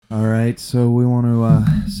right, so we want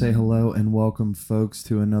to say hello and welcome folks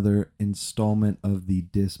to another installment of the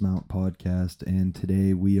Dismount podcast. And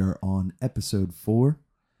today we are on episode 4,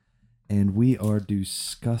 and we are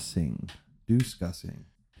discussing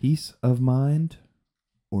peace of mind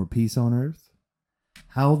or peace on earth,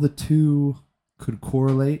 how the two could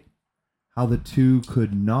correlate, how the two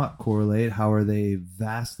could not correlate, how are they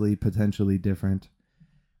vastly potentially different,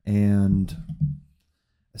 and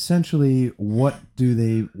essentially what do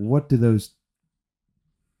those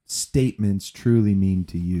statements truly mean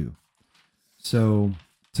to you. So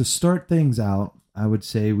to start things out, I would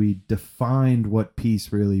say we defined what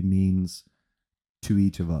peace really means to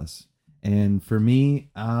each of us. And for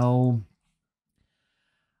me, I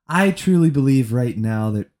truly believe right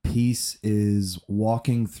now that peace is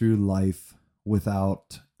walking through life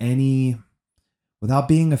without being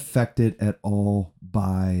affected at all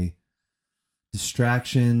by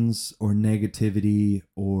distractions or negativity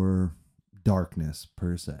or darkness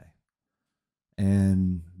per se.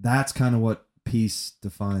 And that's kind of what peace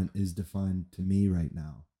is defined to me right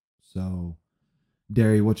now. So,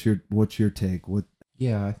 Derry, what's your take?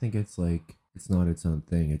 Yeah, I think it's like it's not its own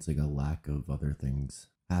thing. It's like a lack of other things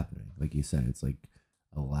happening. Like you said, it's like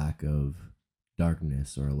a lack of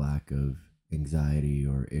darkness or a lack of anxiety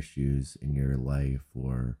or issues in your life,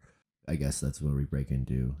 or I guess that's where we break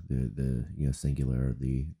into the singular, or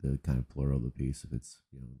the kind of plural of the piece if it's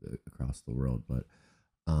across the world. But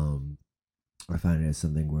I find it as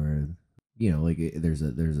something where there's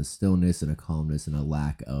a stillness and a calmness and a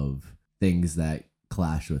lack of things that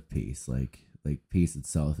clash with peace. Like peace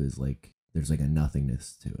itself is like there's like a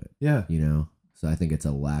nothingness to it. Yeah. So I think it's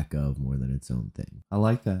a lack of more than its own thing. I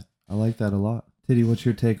like that a lot. Tiddy, what's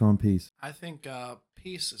your take on peace? I think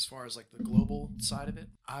peace, as far as like the global side of it,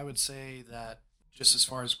 I would say that just as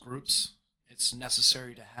far as groups, it's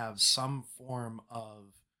necessary to have some form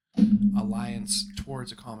of alliance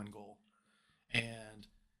towards a common goal. And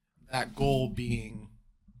that goal being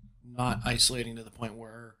not isolating to the point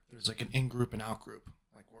where there's like an in-group and out-group.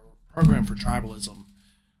 Like we're programmed for tribalism.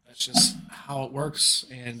 That's just how it works.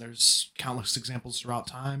 And there's countless examples throughout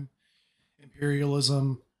time.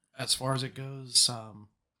 Imperialism, as far as it goes,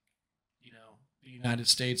 the United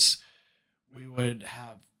States, we would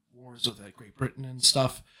have wars with like Great Britain and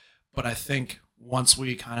stuff. But I think once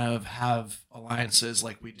we kind of have alliances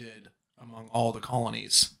like we did among all the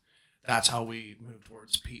colonies, that's how we move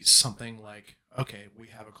towards peace. Something like, okay, we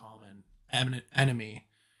have a common enemy,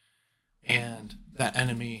 and that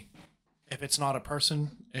enemy, if it's not a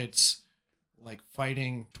person, it's like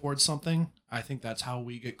fighting towards something. I think that's how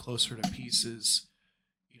we get closer to peace is,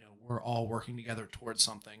 we're all working together towards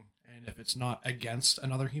something. And if it's not against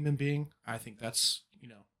another human being, I think that's,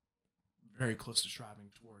 very close to striving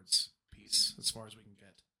towards peace as far as we can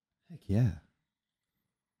get.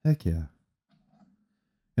 Heck yeah.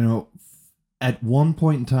 At one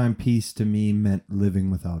point in time, peace to me meant living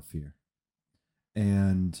without fear.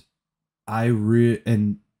 And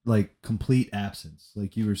like complete absence,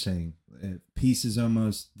 like you were saying. Peace is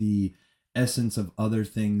almost the essence of other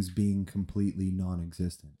things being completely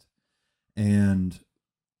non-existent. And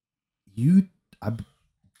the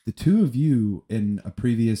two of you in a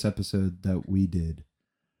previous episode that we did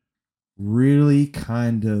really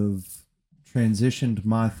kind of transitioned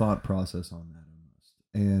my thought process on that almost.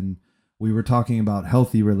 And we were talking about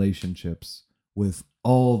healthy relationships with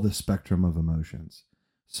all the spectrum of emotions.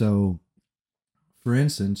 So, for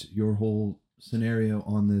instance, your whole scenario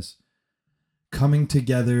on this coming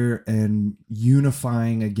together and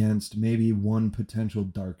unifying against maybe one potential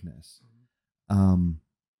darkness.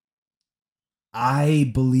 I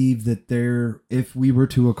believe that if we were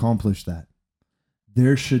to accomplish that,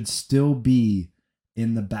 there should still be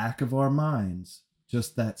in the back of our minds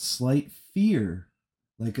just that slight fear,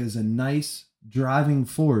 like as a nice driving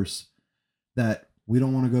force that we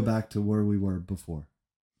don't want to go back to where we were before.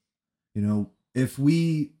 If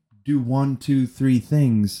we do 1, 2, 3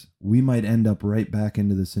 things, we might end up right back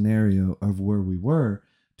into the scenario of where we were,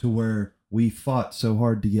 to where we fought so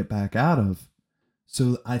hard to get back out of.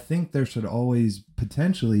 So I think there should always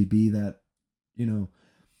potentially be that,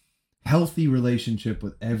 healthy relationship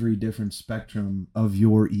with every different spectrum of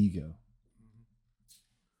your ego.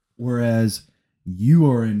 Whereas you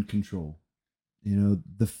are in control.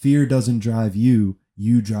 The fear doesn't drive you,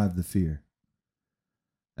 you drive the fear.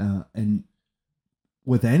 And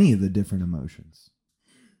with any of the different emotions.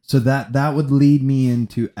 So that would lead me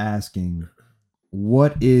into asking,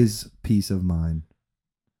 what is peace of mind?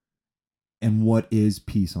 And what is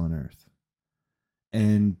peace on earth?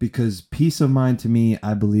 And because peace of mind to me,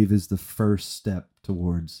 I believe, is the first step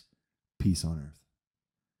towards peace on earth.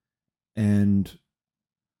 And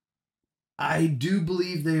I do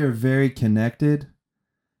believe they are very connected,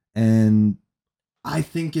 and I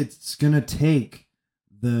think it's going to take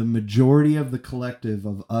the majority of the collective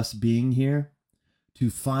of us being here to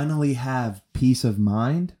finally have peace of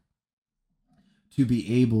mind to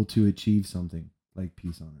be able to achieve something like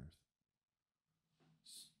peace on earth.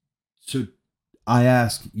 So I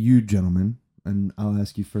ask you, gentlemen, and I'll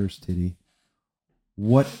ask you first, Titty,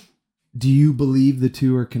 what do you believe the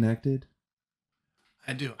two are connected?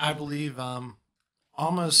 I do. I believe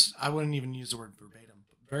almost, I wouldn't even use the word verbatim,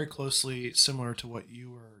 but very closely similar to what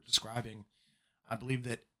you were describing. I believe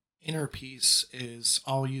that inner peace is,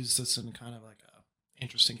 I'll use this in kind of like a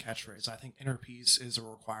interesting catchphrase. I think inner peace is a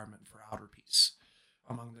requirement for outer peace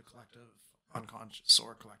among the collective unconscious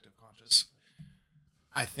or collective conscious.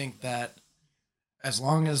 I think that as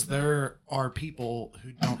long as there are people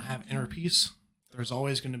who don't have inner peace, there's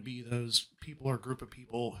always going to be those people or group of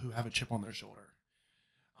people who have a chip on their shoulder.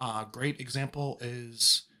 Great example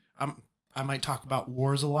is, I might talk about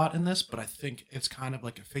wars a lot in this, but I think it's kind of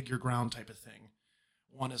like a figure ground type of thing.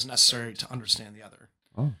 One is necessary to understand the other.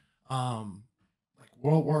 Oh. Like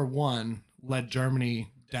World War One led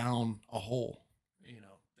Germany down a hole. You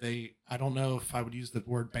know, I don't know if I would use the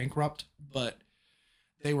word bankrupt, but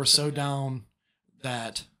they were so down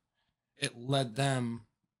that it led them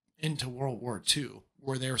into World War II,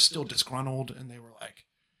 where they were still disgruntled and they were like,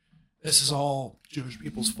 this is all Jewish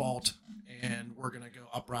people's fault, and we're going to go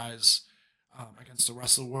uprise against the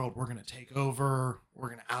rest of the world. We're going to take over. We're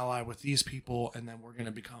going to ally with these people, and then we're going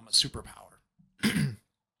to become a superpower.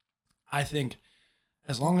 I think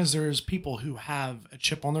as long as there's people who have a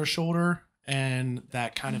chip on their shoulder and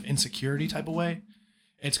that kind of insecurity type of way,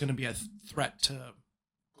 it's going to be a threat to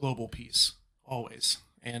global peace always.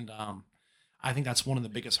 And I think that's one of the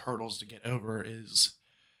biggest hurdles to get over is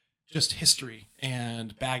just history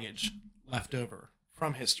and baggage left over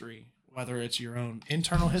from history, whether it's your own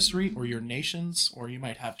internal history or your nation's, or you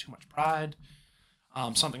might have too much pride.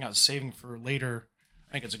 Something I was saving for later.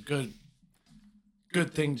 I think it's a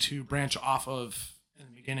good thing to branch off of in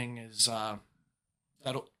the beginning is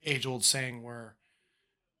that age-old saying where,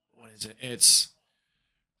 what is it? It's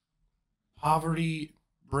poverty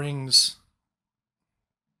brings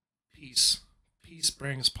peace. Peace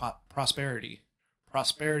brings prosperity.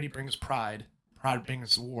 Prosperity brings pride. Pride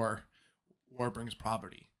brings war. War brings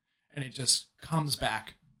poverty. And it just comes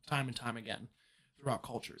back time and time again throughout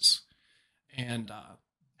cultures. And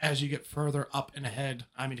as you get further up and ahead,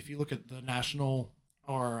 I mean, if you look at the national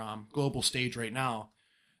or global stage right now,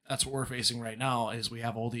 that's what we're facing right now is we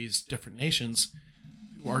have all these different nations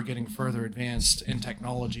who are getting further advanced in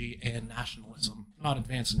technology and nationalism. Not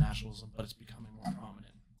advanced in nationalism, but it's becoming more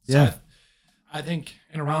prominent. So Yeah. I think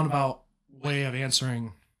in a roundabout way of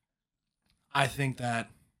answering, I think that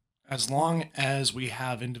as long as we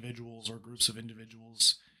have individuals or groups of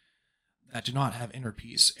individuals that do not have inner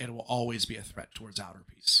peace, it will always be a threat towards outer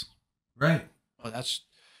peace. Right. But that's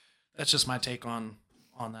just my take on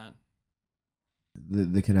that.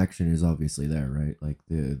 The connection is obviously there, right? Like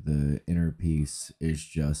the inner peace is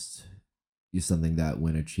just something that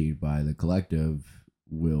when achieved by the collective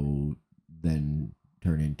will then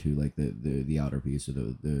turn into like the outer peace or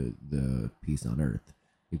the peace on earth.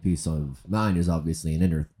 The peace of mind is obviously an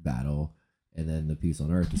inner battle, and then the peace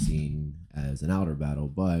on earth is seen as an outer battle.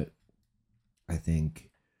 But I think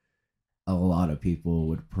a lot of people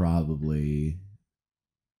would probably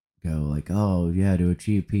go like, oh yeah, to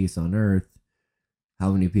achieve peace on earth,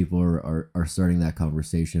 how many people are starting that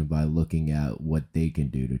conversation by looking at what they can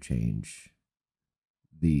do to change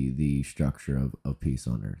the structure of peace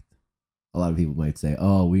on earth? A lot of people might say,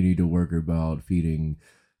 oh, we need to work about feeding,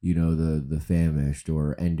 the famished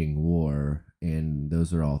or ending war. And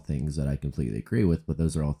those are all things that I completely agree with, but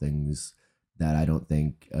those are all things that I don't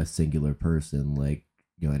think a singular person like,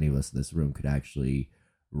 any of us in this room could actually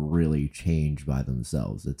really change by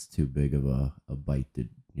themselves. It's too big of a bite to,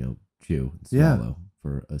 chew and swallow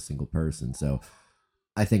for a single person. So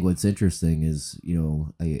I think what's interesting is,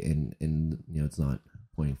 it's not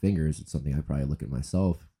pointing fingers. It's something I probably look at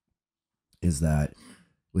myself, is that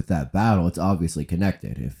with that battle, it's obviously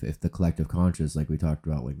connected. If the collective conscious, like we talked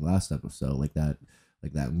about like last episode, like that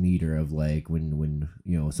meter of like when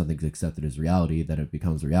something's accepted as reality, then it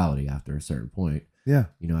becomes reality after a certain point. Yeah.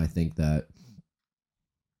 I think that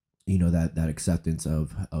that acceptance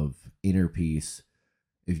of inner peace,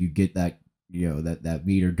 if you get that that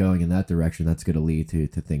meter going in that direction, that's going to lead to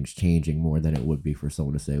things changing more than it would be for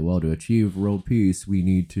someone to say, well, to achieve world peace, we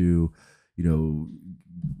need to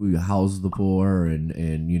we house the poor and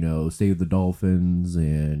save the dolphins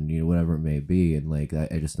and whatever it may be. And like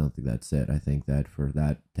I just don't think that's it. I think that for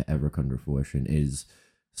that to ever come to fruition is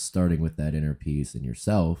starting with that inner peace in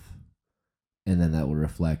yourself, and then that will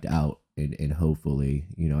reflect out and hopefully,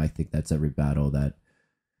 I think that's every battle that,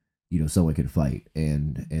 someone can fight.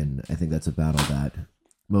 And I think that's a battle that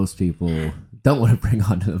most people don't want to bring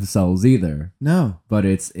onto themselves either. No. But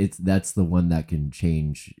that's the one that can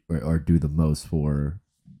change or do the most for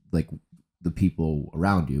like the people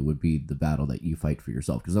around you, would be the battle that you fight for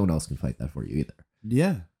yourself, because no one else can fight that for you either.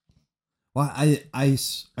 Yeah. Well, I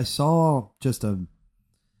saw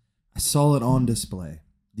I saw it on display,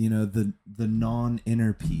 the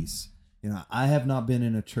non-inner peace. I have not been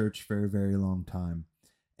in a church for a very long time,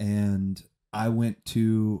 and I went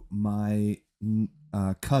to my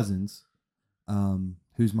cousin's,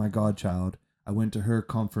 who's my godchild. I went to her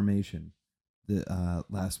confirmation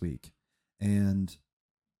last week, and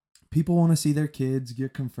people want to see their kids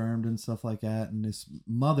get confirmed and stuff like that. And this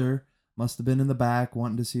mother must have been in the back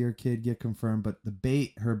wanting to see her kid get confirmed, but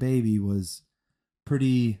her baby was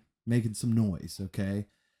pretty making some noise, okay?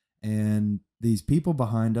 And these people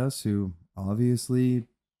behind us, who obviously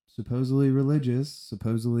supposedly religious,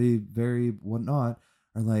 supposedly very whatnot,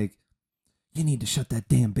 are like, you need to shut that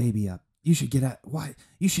damn baby up. You should get out. Why?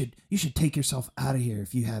 You should take yourself out of here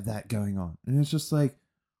if you have that going on. And it's just like,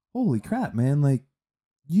 holy crap, man. Like,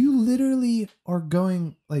 you literally are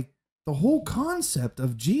going, like, the whole concept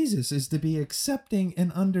of Jesus is to be accepting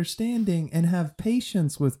and understanding and have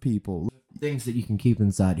patience with people. Things that you can keep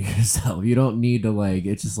inside of yourself. You don't need to, like,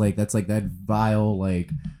 it's just like, that's like that vile, like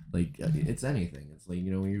it's anything. It's like,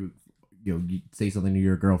 when you say something to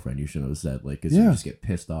your girlfriend you shouldn't have said, like, because you just get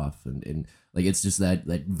pissed off, and like, it's just that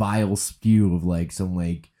vile spew of like some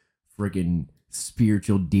like freaking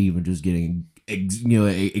spiritual demon just getting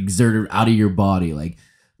exerted out of your body. Like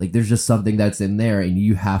there's just something that's in there, and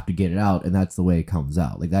you have to get it out, and that's the way it comes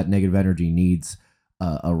out. Like, that negative energy needs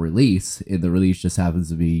a release, and the release just happens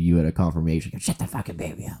to be you at a confirmation. Shut the fucking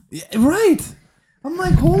baby up. Yeah, right. I'm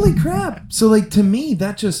like, holy crap. So, like, to me,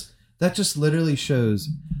 that just literally shows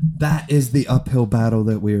that is the uphill battle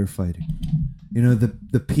that we are fighting.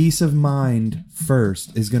 The peace of mind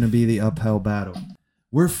first is going to be the uphill battle.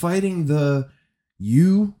 We're fighting the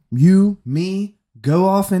you, me, go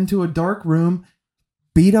off into a dark room,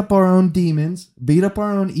 beat up our own demons, beat up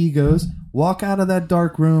our own egos, walk out of that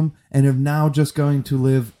dark room, and are now just going to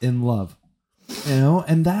live in love.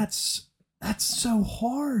 And that's so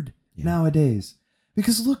hard nowadays,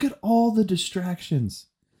 because look at all the distractions.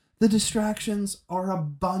 The distractions are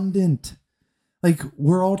abundant. Like,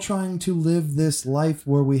 we're all trying to live this life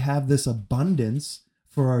where we have this abundance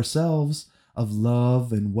for ourselves of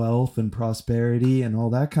love and wealth and prosperity and all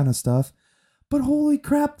that kind of stuff. But holy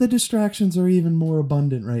crap, the distractions are even more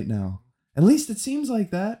abundant right now. At least it seems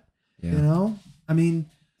like that. Yeah. I mean,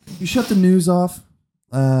 you shut the news off.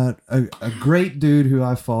 A great dude who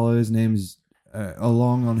I follow, his name's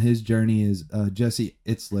along on his journey is Jesse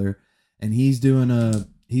Itzler, and he's doing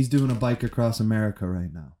a bike across America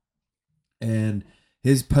right now. And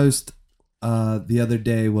his post the other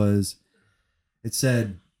day was, it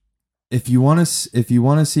said, if you want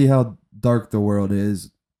to see how dark the world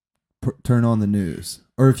is, turn on the news.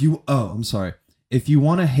 Or if you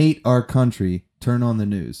want to hate our country, turn on the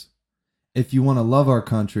news. If you want to love our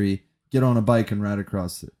country, get on a bike and ride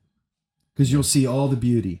across it. Because you'll see all the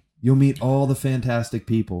beauty. You'll meet all the fantastic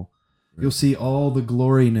people. You'll see all the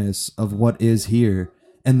gloriness of what is here.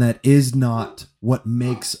 And that is not what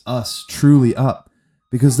makes us truly up.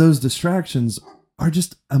 Because those distractions are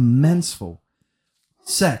just immenseful.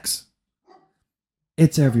 Sex.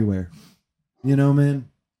 It's everywhere. Man.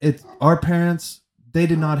 Our parents, they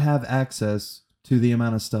did not have access to the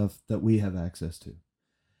amount of stuff that we have access to.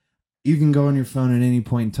 You can go on your phone at any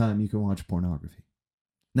point in time, you can watch pornography.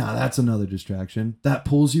 Now, that's another distraction. That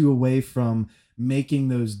pulls you away from making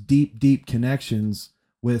those deep, deep connections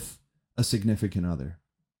with a significant other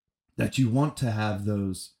that you want to have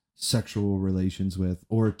those sexual relations with,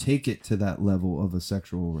 or take it to that level of a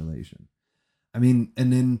sexual relation. I mean,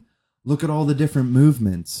 and then look at all the different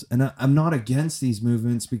movements. And I'm not against these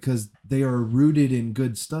movements because they are rooted in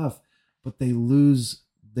good stuff, but they lose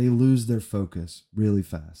their focus really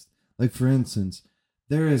fast. Like, for instance,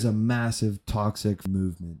 there is a massive toxic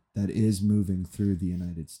movement that is moving through the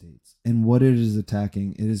United States. And what it is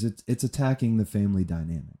attacking, it's attacking the family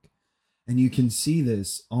dynamic. And you can see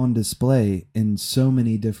this on display in so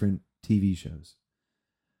many different TV shows.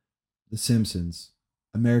 The Simpsons,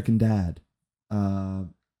 American Dad,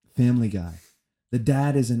 Family Guy. The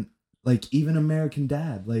dad isn't, like, even American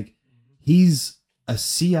Dad. Like, he's a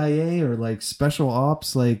CIA or, like, special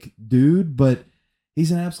ops, like, dude, but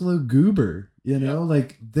he's an absolute goober,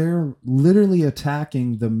 Like, they're literally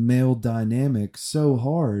attacking the male dynamic so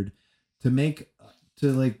hard to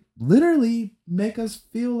to like literally make us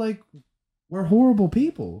feel like we're horrible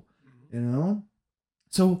people, you know?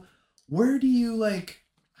 So where do you like,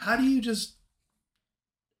 how do you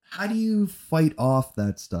fight off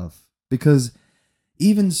that stuff? Because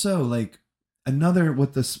even so, like another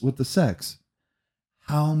with the sex,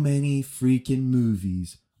 how many freaking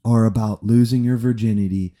movies are about losing your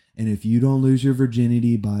virginity? And if you don't lose your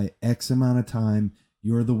virginity by X amount of time,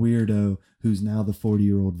 you're the weirdo who's now the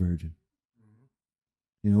 40-year-old virgin.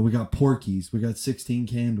 You know, we got Porky's, we got 16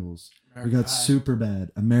 Candles, we got Superbad,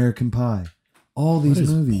 American Pie, all these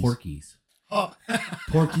movies. Porky's. Oh.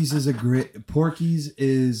 Porky's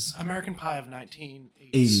is American Pie of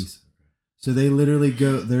 1980s. 80s. So they literally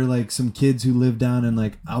they're like some kids who live down in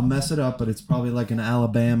like, I'll mess it up, but it's probably like in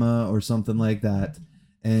Alabama or something like that.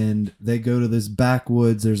 And they go to this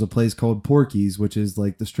backwoods. There's a place called Porky's, which is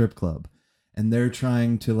like the strip club. And they're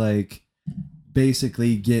trying to like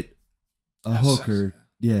basically get a hooker.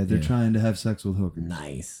 Yeah, they're trying to have sex with hookers.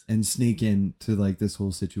 Nice. And sneak into like this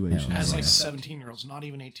whole situation. As like 17-year-olds, not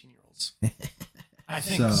even 18-year-olds. I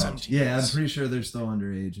think so, 17. Yeah, I'm pretty sure they're still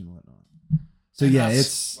underage and whatnot. So and yeah, that's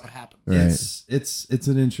it's what happened. Right. It's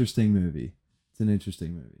an interesting movie. It's an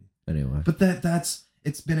interesting movie. Anyway, but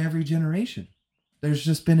it's been every generation. There's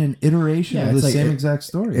just been an iteration of the same exact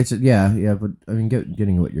story. It's but I mean,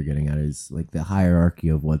 getting what you're getting at is like the hierarchy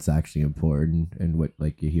of what's actually important and what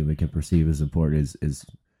like a human can perceive as important is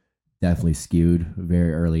definitely skewed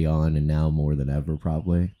very early on, and now more than ever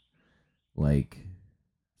probably. Like,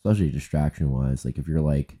 especially distraction wise, like if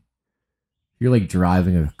you're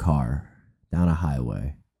driving a car down a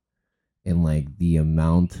highway, and like the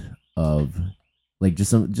amount of like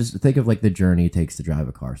just think of like the journey it takes to drive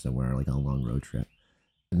a car somewhere, like on a long road trip,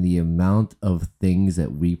 and the amount of things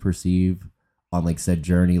that we perceive on like said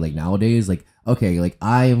journey, like nowadays, like okay, like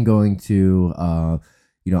I am going to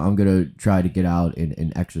I'm gonna try to get out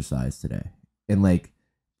and exercise today, and like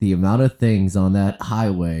the amount of things on that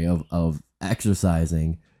highway of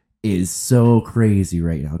exercising is so crazy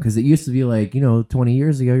right now, because it used to be like 20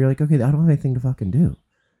 years ago you're like, okay, I don't have anything to fucking do,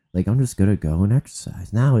 like I'm just gonna go and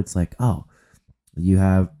exercise. Now it's like, oh, you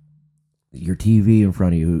have your TV in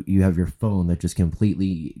front of you, you have your phone that just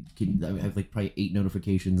completely I have like probably 8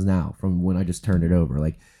 notifications now from when I just turned it over.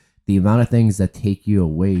 Like the amount of things that take you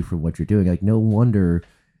away from what you're doing, like no wonder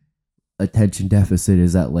attention deficit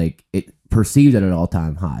is at like it perceived at an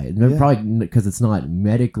all-time high. Probably because it's not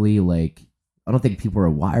medically, like I don't think people are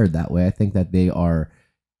wired that way. I think that they are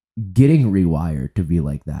getting rewired to be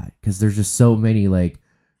like that, because there's just so many like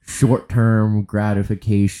short-term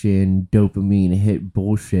gratification dopamine hit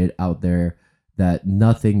bullshit out there that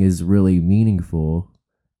nothing is really meaningful,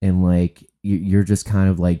 and like you're just kind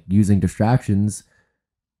of like using distractions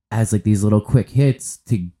as like these little quick hits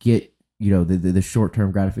to get the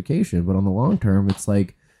short-term gratification, but on the long term it's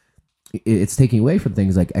like it's taking away from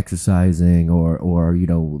things like exercising or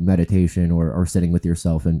meditation or sitting with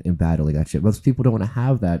yourself and battling that shit. Most people don't want to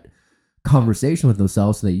have that conversation with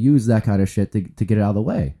themselves, so they use that kind of shit to get it out of the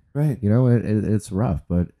way. Right. It's rough,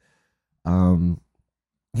 but I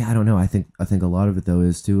don't know. I think a lot of it though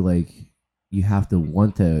is too, like, you have to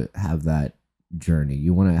want to have that journey.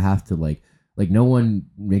 You want to have to like no one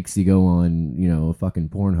makes you go on, a fucking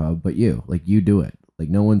Pornhub, but you do it. Like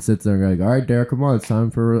no one sits there and like, all right, Derek, come on, it's time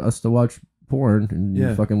for us to watch porn, and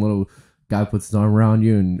the fucking little guy puts his arm around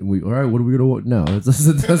you and all right, what are we gonna watch? No, it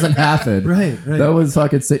doesn't happen. Right. No one's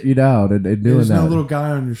fucking sitting you down and doing There's that. There's no little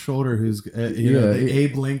guy on your shoulder who's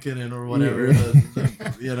Abe Lincoln or whatever.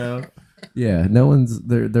 Yeah, no one's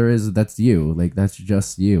there. That's you. Like that's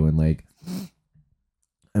just you. And like,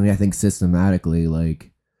 I mean, I think systematically, like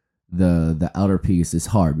the outer piece is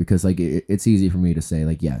hard, because like it's easy for me to say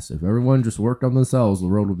like, yes, if everyone just worked on themselves, the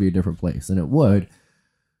world would be a different place, and it would.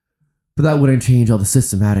 But that wouldn't change all the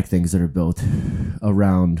systematic things that are built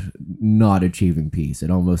around not achieving peace.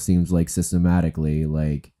 It almost seems like systematically,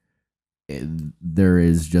 like there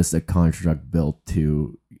is just a construct built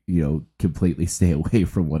to, completely stay away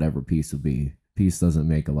from whatever peace would be. Peace doesn't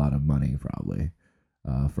make a lot of money, probably,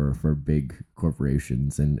 for big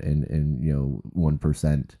corporations and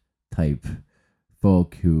 1% type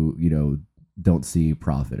folk who, don't see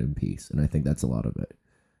profit in peace. And I think that's a lot of it.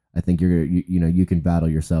 I think you can battle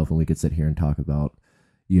yourself, and we could sit here and talk about,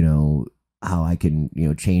 how I can,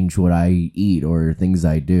 change what I eat or things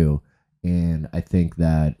I do. And I think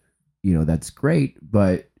that, that's great,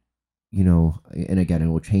 but, and again, it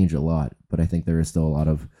will change a lot, but I think there is still a lot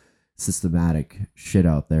of systematic shit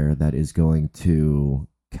out there that is going to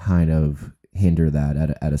kind of hinder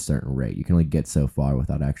that at a certain rate. You can only get so far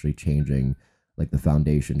without actually changing like the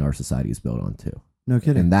foundation our society is built on too. No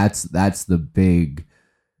kidding. And that's the big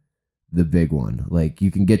the big one. Like,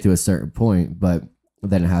 you can get to a certain point, but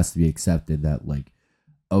then it has to be accepted that, like,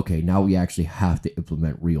 okay, now we actually have to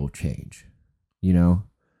implement real change. You know,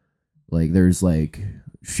 like, there's like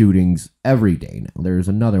shootings every day now. There's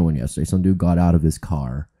another one yesterday. Some dude got out of his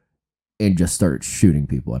car and just started shooting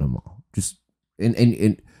people at a mall. Just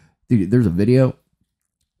and dude, there's a video.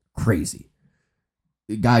 Crazy.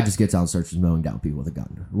 The guy just gets out and starts just mowing down people with a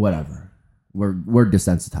gun. Whatever. We're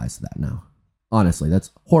desensitized to that now. Honestly,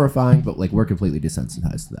 that's horrifying, but like, we're completely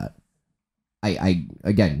desensitized to that. I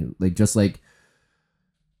again, like, just like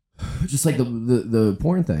the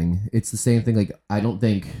porn thing, it's the same thing. Like, I don't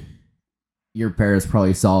think your parents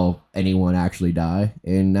probably saw anyone actually die,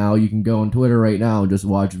 and now you can go on Twitter right now and just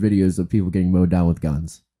watch videos of people getting mowed down with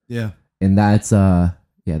guns. Yeah. And that's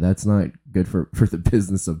that's not good for the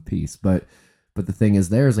business of peace. But the thing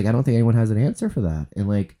is, I don't think anyone has an answer for that. And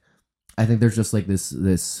like, I think there's just like this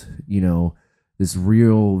this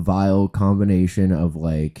real vile combination of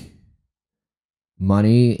like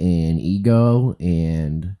money and ego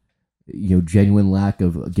and genuine lack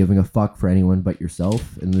of giving a fuck for anyone but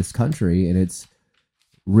yourself in this country. And it's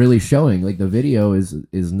really showing. Like, the video is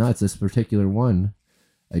nuts. This particular one,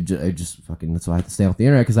 I just fucking, that's why I have to stay off the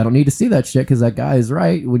internet, because I don't need to see that shit, because that guy is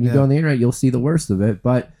right. When you go on the internet, you'll see the worst of it.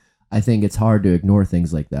 But I think it's hard to ignore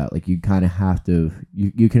things like that. Like, you kind of have to,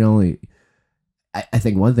 you can only, I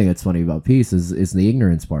think one thing that's funny about peace is the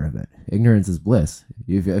ignorance part of it. Ignorance is bliss.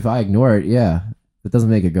 If I ignore it, it doesn't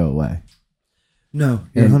make it go away. No,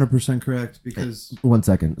 you're 100% correct, because... 1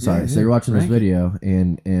 second. Sorry. So you're watching this video,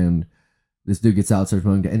 and this dude gets out, starts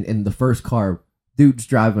mowing, and the first car, dude's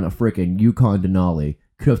driving a freaking Yukon Denali,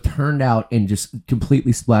 could have turned out and just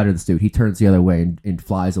completely splattered this dude. He turns the other way and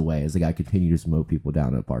flies away as the guy continues to mow people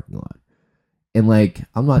down in a parking lot. And like,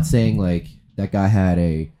 I'm not saying like that guy had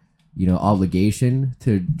a obligation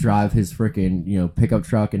to drive his freaking pickup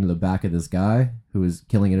truck into the back of this guy who was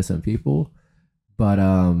killing innocent people, but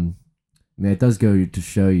man, it does go to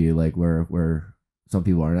show you like where some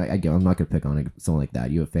people are. And I'm not gonna pick on someone like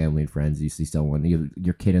that. You have family and friends. You see someone, you have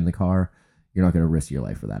your kid in the car. You're not gonna risk your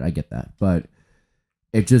life for that. I get that, but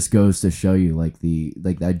it just goes to show you like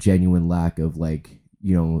that genuine lack of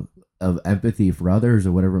of empathy for others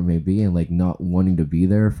or whatever it may be, and like not wanting to be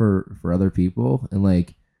there for other people. And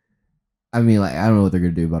like, I mean, like, I don't know what they're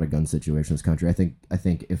gonna do about a gun situation in this country. I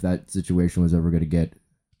think if that situation was ever gonna get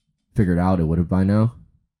figured out, it would have by now.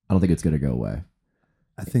 I don't think it's gonna go away.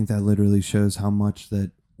 I think that literally shows how much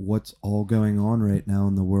that what's all going on right now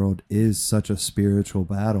in the world is such a spiritual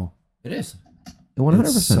battle. It is. 100%.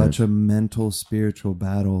 It's such a mental, spiritual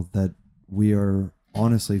battle that we are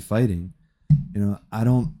honestly fighting. I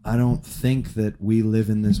don't think that we live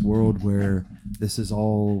in this world where this is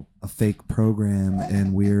all a fake program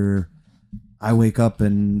and I wake up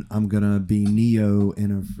and I'm gonna be Neo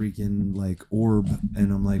in a freaking like orb,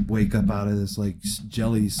 and I'm like wake up out of this like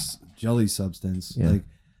jelly substance. Yeah. Like,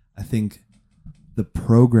 I think the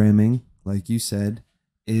programming, like you said,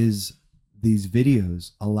 is these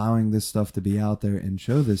videos allowing this stuff to be out there and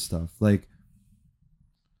show this stuff. Like,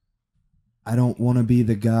 I don't want to be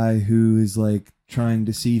the guy who is like trying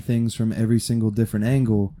to see things from every single different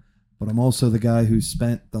angle, but I'm also the guy who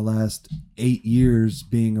spent the last 8 years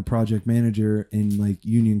being a project manager in like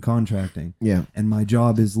union contracting. Yeah. And my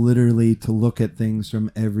job is literally to look at things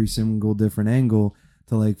from every single different angle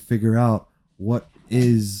to like figure out what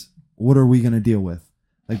are we going to deal with?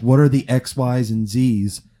 Like, what are the X, Y's, and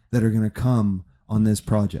Z's that are going to come on this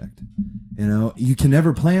project? You can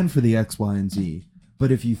never plan for the X, Y, and Z.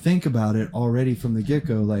 But if you think about it already from the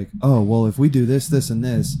get-go, like, oh, well, if we do this, and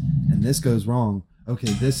this goes wrong,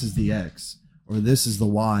 okay, this is the X, or this is the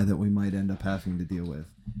Y that we might end up having to deal with.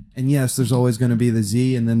 And yes, there's always going to be the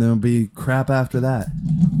Z, and then there'll be crap after that.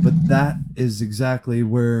 But that is exactly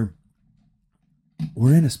where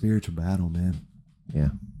we're in a spiritual battle, man. Yeah.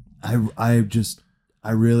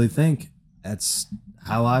 I really think that's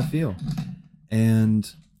how I feel.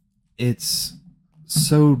 And it's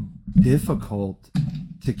so difficult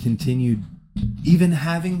to continue even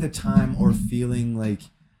having the time or feeling like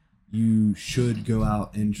you should go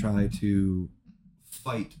out and try to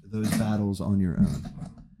fight those battles on your own.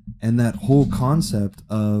 And that whole concept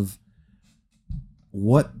of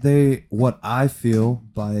what I feel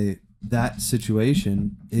by that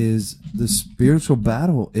situation is the spiritual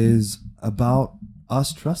battle is about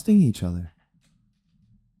us trusting each other.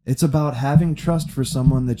 It's about having trust for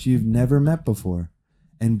someone that you've never met before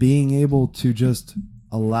and being able to just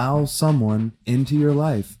allow someone into your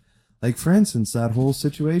life. Like, for instance, that whole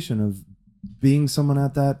situation of being someone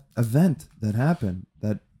at that event that happened,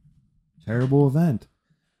 that terrible event.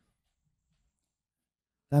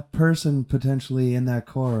 That person potentially in that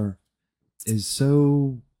car is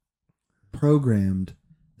so programmed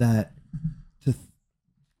that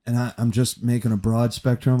I'm just making a broad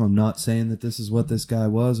spectrum. I'm not saying that this is what this guy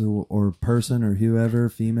was or person or whoever,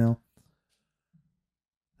 female.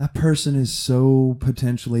 That person is so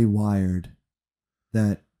potentially wired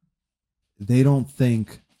that they don't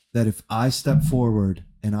think that if I step forward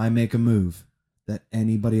and I make a move, that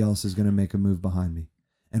anybody else is going to make a move behind me.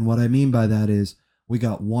 And what I mean by that is we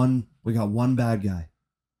got one bad guy.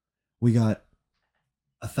 We got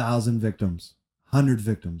 1,000 victims, 100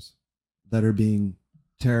 victims that are being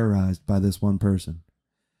terrorized by this one person.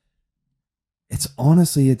 It's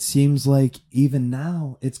honestly, it seems like even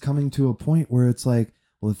now it's coming to a point where it's like,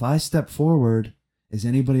 well, if I step forward, is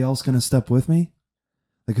anybody else going to step with me?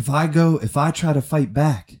 Like if I try to fight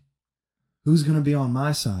back, who's going to be on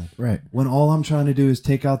my side? Right. When all I'm trying to do is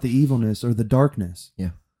take out the evilness or the darkness.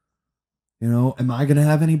 Yeah. You know, am I going to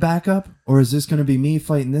have any backup, or is this going to be me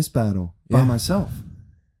fighting this battle by myself?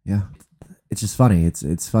 Yeah. It's just funny.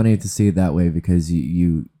 It's funny to see it that way because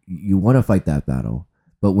you want to fight that battle,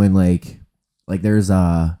 but when like there's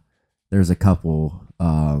a couple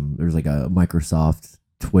there's like a Microsoft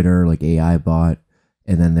Twitter like AI bot,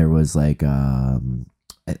 and then there was like I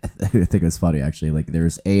think it's funny actually, like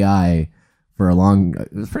there's AI for it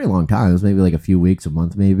was a pretty long time. It was maybe like a few weeks, a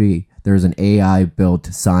month maybe. There's an AI built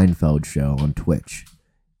Seinfeld show on Twitch,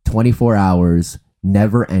 24 hours,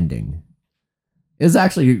 never ending. It was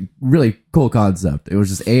actually a really cool concept. It was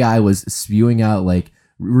just AI was spewing out like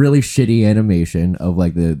really shitty animation of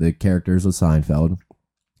like the characters of Seinfeld,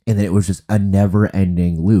 and then it was just a never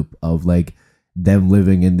ending loop of like them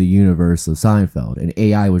living in the universe of Seinfeld, and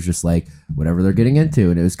AI was just like whatever they're getting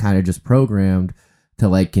into, and it was kind of just programmed to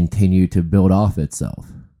like continue to build off itself.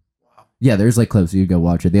 Wow. Yeah, there's like clips you go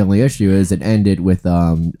watch it. The only issue is it ended with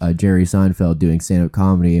Jerry Seinfeld doing stand-up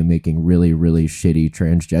comedy and making really really shitty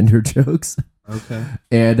transgender jokes. Okay.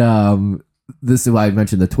 And this is why I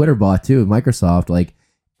mentioned the Twitter bot too. Microsoft, like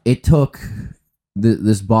it took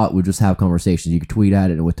this bot would just have conversations. You could tweet at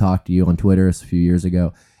it, and it would talk to you on Twitter a few years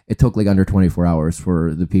ago. It took like under 24 hours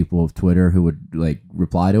for the people of Twitter who would like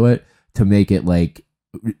reply to it to make it like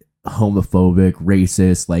homophobic,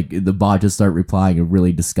 racist. Like the bot just start replying in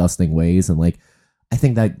really disgusting ways. And like, I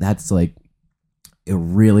think that's like a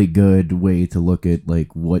really good way to look at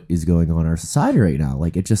like what is going on in our society right now.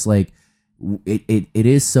 Like it just like, it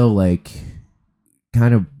is so like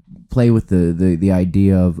kind of play with the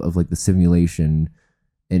idea of like the simulation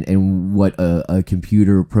and what a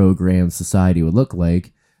computer programmed society would look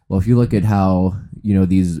like. Well, if you look at how, you know,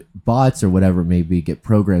 these bots or whatever it may be get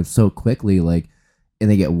programmed so quickly, like,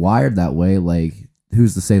 and they get wired that way, like,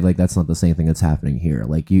 who's to say, like, that's not the same thing that's happening here?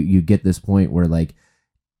 Like, you get this point where, like,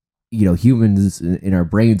 you know, humans in our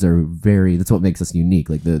brains are that's what makes us unique,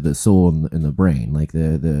 like, the soul and the brain, like,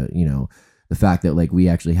 the you know, the fact that, like, we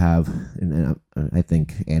actually have, and I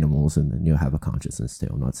think animals and, you know, have a consciousness, too.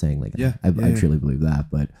 I'm not saying, like, I truly believe that,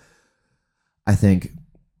 but I think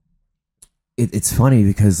it's funny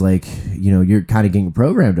because, like, you know, you're kind of getting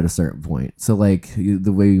programmed at a certain point. So, like,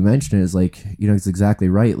 the way you mention it is, like, you know, it's exactly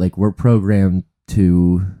right. Like, we're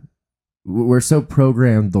so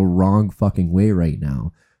programmed the wrong fucking way right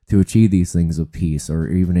now to achieve these things of peace, or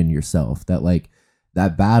even in yourself, that, like,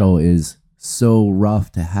 that battle is so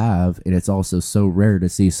rough to have, and it's also so rare to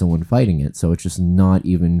see someone fighting it. So it's just not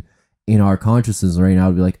even in our consciousness right now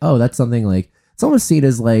to be like, oh, that's something, like, it's almost seen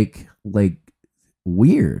as like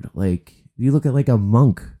weird. Like, you look at like a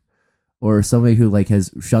monk or somebody who like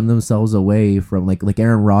has shunned themselves away from like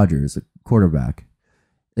Aaron Rodgers, a quarterback.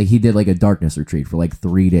 Like he did like a darkness retreat for like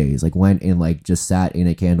 3 days, like went and like just sat in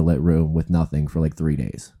a candlelit room with nothing for like 3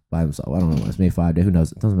 days by himself. I don't know, it's maybe 5 days, who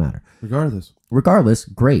knows? It doesn't matter. Regardless,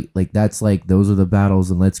 great. Like that's like, those are the battles,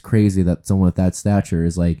 and that's crazy that someone with that stature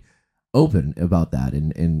is like open about that,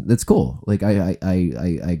 and that's cool. Like I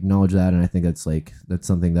acknowledge that, and I think that's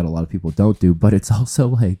something that a lot of people don't do, but it's also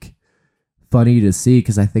like funny to see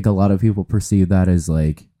because I think a lot of people perceive that as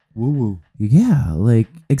like woo-woo. Yeah, like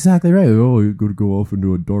exactly right. Oh, you're gonna go off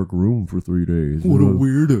into a dark room for 3 days. What a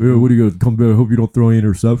weirdo. Yeah, what are you gonna come back? I hope you don't throw any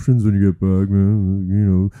interceptions when you get back, man. You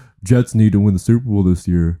know, Jets need to win the Super Bowl this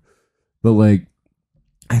year. But like,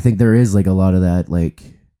 I think there is like a lot of that, like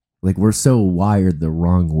we're so wired the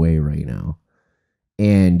wrong way right now.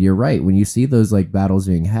 And you're right, when you see those like battles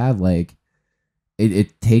being had, like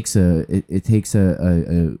it takes a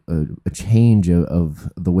change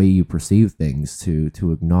of the way you perceive things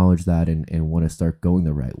to acknowledge that and want to start going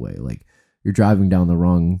the right way. Like you're driving down the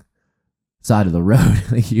wrong side of the road,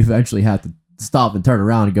 like you eventually have to stop and turn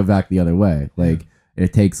around and go back the other way. Like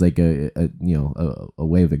it takes like a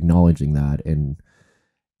way of acknowledging that, and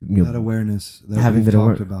you That know, awareness that having we've that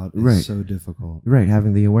talked aware- about is right. so difficult. right,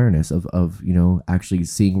 having the awareness of actually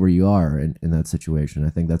seeing where you are in that situation. I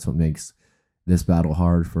think that's what makes this battle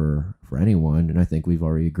hard for anyone, and I think we've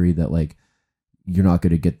already agreed that like you're not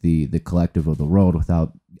going to get the collective of the world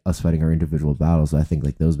without us fighting our individual battles. I think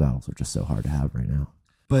like those battles are just so hard to have right now.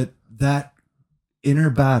 But that inner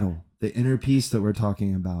battle, the inner peace that we're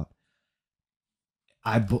talking about,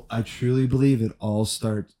 I truly believe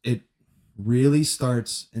it really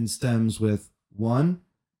starts and stems with one,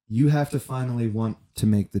 you have to finally want to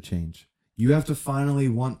make the change. You have to finally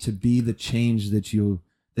want to be the change that you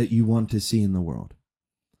want to see in the world.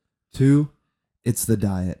 Two, it's the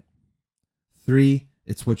diet. Three,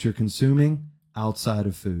 it's what you're consuming outside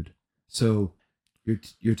of food. So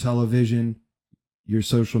your television, your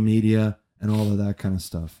social media, and all of that kind of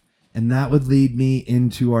stuff. And that would lead me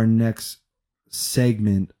into our next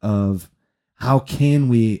segment of how can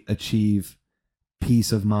we achieve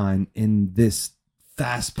peace of mind in this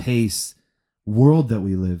fast-paced world that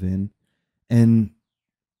we live in. And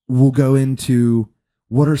we'll go into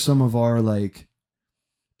what are some of our like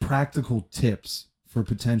practical tips for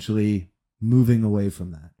potentially moving away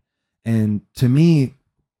from that. And to me,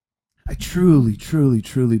 I truly, truly,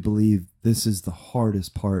 truly believe this is the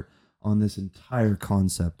hardest part on this entire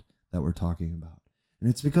concept that we're talking about. And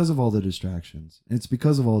it's because of all the distractions. And it's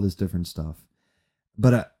because of all this different stuff.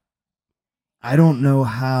 But I don't know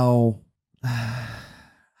how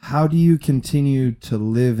do you continue to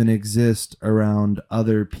live and exist around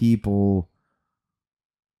other people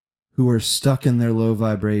who are stuck in their low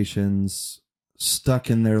vibrations, stuck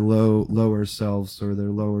in their lower selves or their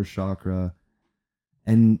lower chakra,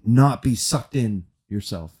 and not be sucked in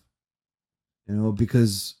yourself?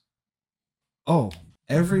 Because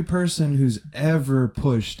every person who's ever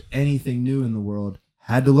pushed anything new in the world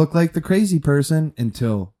had to look like the crazy person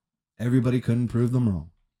until everybody couldn't prove them wrong.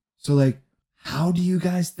 So like, how do you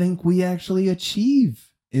guys think we actually achieve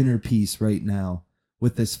inner peace right now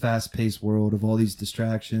with this fast-paced world of all these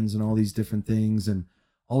distractions and all these different things and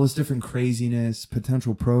all this different craziness,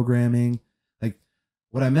 potential programming? Like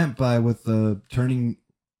what I meant by with the turning,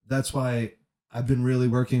 that's why I've been really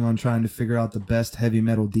working on trying to figure out the best heavy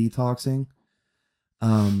metal detoxing.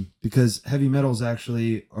 Because heavy metals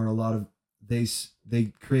actually are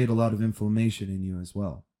they create a lot of inflammation in you as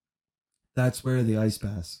well. That's where the ice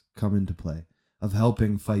baths come into play, of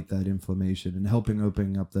helping fight that inflammation and helping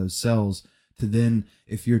opening up those cells to then,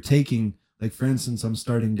 if you're taking, like for instance, I'm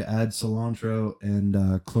starting to add cilantro and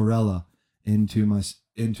chlorella into a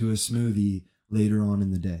smoothie later on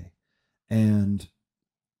in the day. And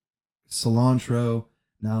cilantro,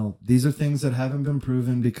 now these are things that haven't been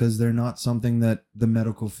proven because they're not something that the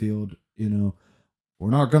medical field, we're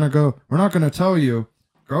not going to tell you,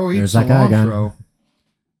 go eat There's that guy again. cilantro.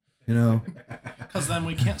 Because then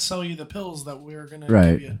we can't sell you the pills that we're gonna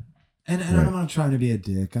Right. give you. And Right. I'm not trying to be a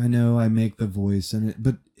dick. I know I make the voice,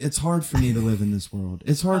 but it's hard for me to live in this world.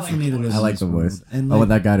 It's hard I for like me the to live. voice. I in like this the world. voice. And I want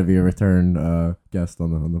that guy to be a return guest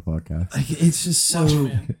on the podcast. like, it's just Logic so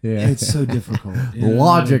Man. Yeah. it's so difficult.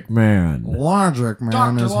 Logic Man. Logic Man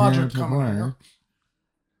Dr. is Logic here to coming play. here.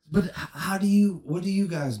 But what do you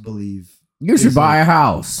guys believe? You should Is buy like- a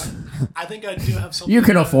house. I think I do have something. You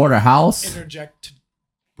can to afford a house. Interject to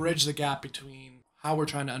bridge the gap between how we're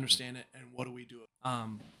trying to understand it and what do we do.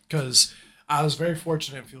 Because I was very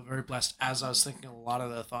fortunate and feel very blessed as I was thinking a lot of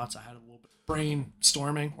the thoughts. I had a little bit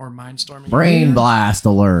brainstorming or mindstorming. Brain blast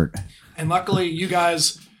alert. And luckily, you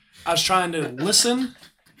guys, I was trying to listen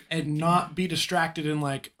and not be distracted and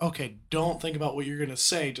like, okay, don't think about what you're gonna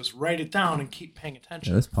say. Just write it down and keep paying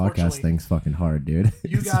attention. Yeah, this podcast Fortunately, thing's fucking hard, dude.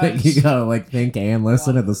 You It's like guys- you gotta like think and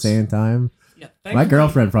listen at the same time. Yeah, My thankfully,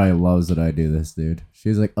 girlfriend probably loves that I do this, dude.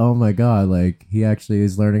 She's like, "Oh my god, like he actually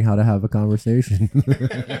is learning how to have a conversation."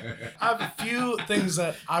 I have a few things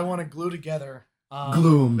that I want to glue together.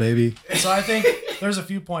 Gloom, baby. So I think there's a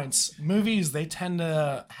few points. Movies, they tend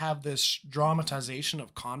to have this dramatization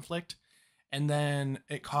of conflict, and then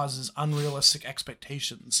it causes unrealistic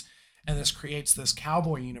expectations. And this creates this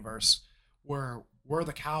cowboy universe where we're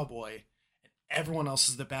the cowboy and everyone else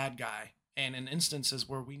is the bad guy. And in instances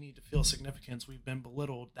where we need to feel significance, we've been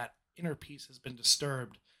belittled, that inner peace has been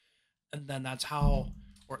disturbed. And then that's how,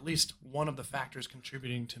 or at least one of the factors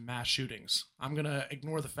contributing to mass shootings. I'm going to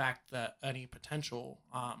ignore the fact that any potential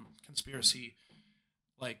conspiracy,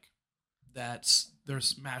 like that's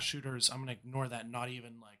there's mass shooters. I'm going to ignore that. Not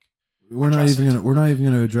even like We're not even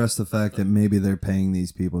gonna address the fact that maybe they're paying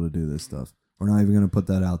these people to do this stuff. We're not even gonna put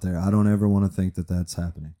that out there. I don't ever want to think that that's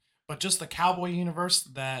happening. but just the cowboy universe,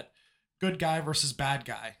 that good guy versus bad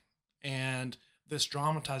guy, and this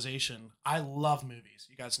dramatization. I love movies.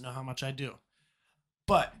 You guys know how much I do.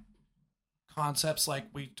 But concepts like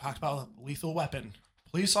we talked about with Lethal Weapon,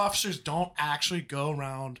 police officers don't actually go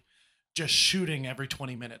around just shooting every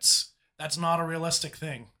 20 minutes. That's not a realistic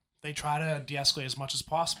thing. They try to de-escalate as much as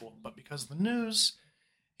possible, but because of the news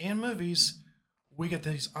and movies, we get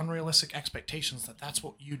these unrealistic expectations that that's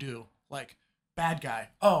what you do. Like, bad guy.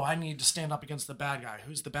 Oh, I need to stand up against the bad guy.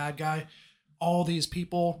 Who's the bad guy? All these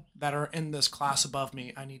people that are in this class above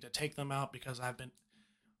me, I need to take them out because I've been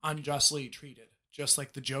unjustly treated. Just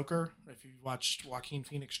like the Joker. If you watched Joaquin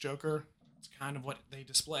Phoenix Joker, it's kind of what they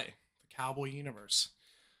display. The cowboy universe.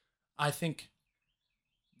 I think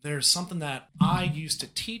there's something that I used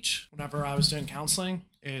to teach whenever I was doing counseling.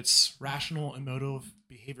 It's rational emotive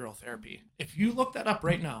behavioral therapy. If you look that up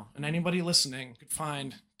right now, and anybody listening could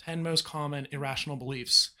find 10 most common irrational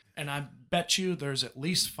beliefs, and I bet you there's at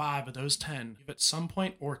least 5 of those 10 you at some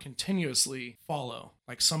point or continuously follow.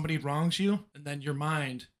 Like somebody wrongs you, and then your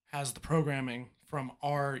mind has the programming from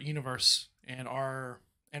our universe and our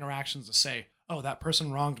interactions to say, oh, that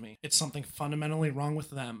person wronged me. It's something fundamentally wrong with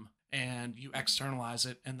them. And you externalize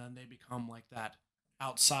it, and then they become like that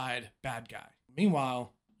outside bad guy.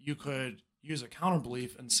 Meanwhile, you could use a counter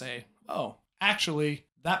belief and say, oh, actually,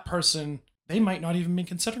 that person, they might not even be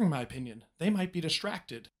considering my opinion. They might be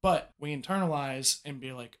distracted. But we internalize and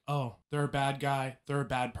be like, oh, they're a bad guy, they're a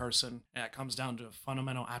bad person. And it comes down to a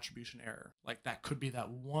fundamental attribution error. Like that could be that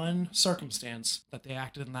one circumstance that they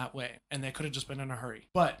acted in that way. And they could have just been in a hurry.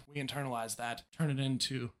 But we internalize that, turn it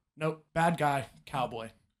into, nope, bad guy, cowboy.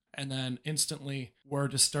 And then instantly we're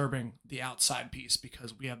disturbing the outside piece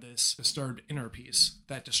because we have this disturbed inner piece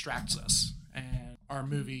that distracts us. And our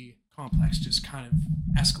movie complex just kind of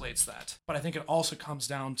escalates that. But I think it also comes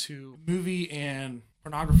down to movie and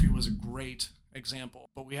pornography was a great example.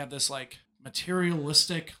 But we have this like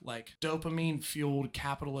materialistic, like dopamine fueled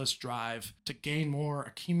capitalist drive to gain more,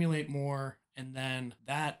 accumulate more. And then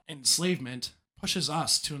that enslavement pushes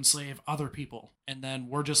us to enslave other people. And then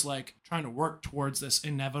we're just like trying to work towards this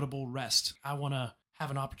inevitable rest. I want to have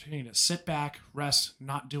an opportunity to sit back, rest,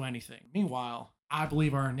 not do anything. Meanwhile, I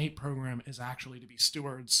believe our innate program is actually to be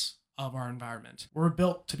stewards of our environment. We're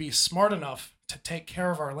built to be smart enough to take care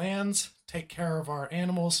of our lands, take care of our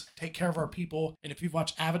animals, take care of our people. And if you've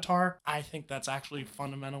watched Avatar, I think that's actually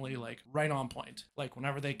fundamentally like right on point. Like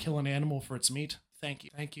whenever they kill an animal for its meat, thank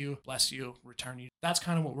you, bless you, return you. That's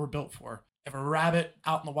kind of what we're built for. If a rabbit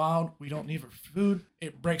out in the wild, we don't need it for food,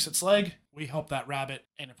 it breaks its leg, we help that rabbit.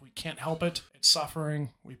 And if we can't help it, it's suffering,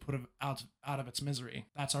 we put it out of its misery.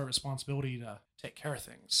 That's our responsibility to take care of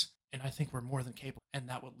things. And I think we're more than capable. And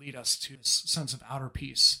that would lead us to this sense of outer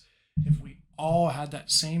peace. If we all had that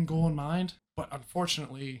same goal in mind, but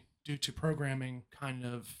unfortunately, due to programming, kind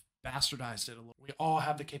of bastardized it a little. We all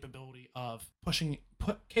have the capability of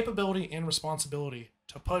capability and responsibility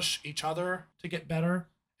to push each other to get better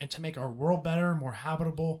and to make our world better, more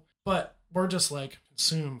habitable. But we're just like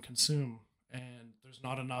consume. And there's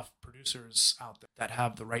not enough producers out there that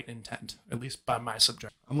have the right intent, at least by my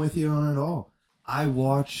subject. I'm with you on it all. I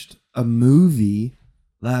watched a movie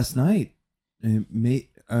last night.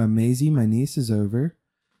 Maisie, my niece, is over,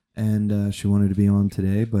 and she wanted to be on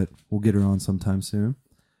today, but we'll get her on sometime soon.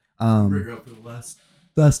 Bring her up for the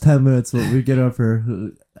last 10 minutes. We get up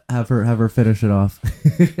her, have her finish it off.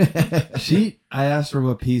 I asked her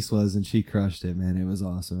what piece was, and she crushed it. Man, it was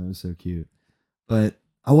awesome. It was so cute. But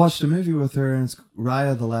I watched a movie with her, and it's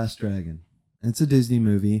Raya the Last Dragon. It's a Disney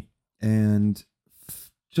movie, and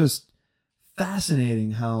just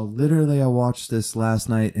fascinating how literally I watched this last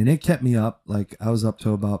night, and it kept me up. Like I was up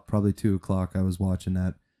till about probably 2:00. I was watching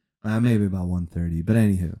that, maybe about 1:30. But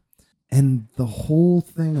anywho, and the whole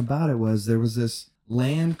thing about it was there was this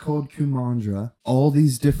land called Kumandra. All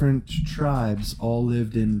these different tribes all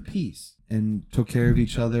lived in peace and took care of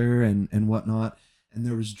each other and whatnot. And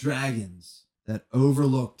there was dragons that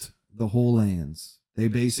overlooked the whole lands. They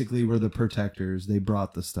basically were the protectors. They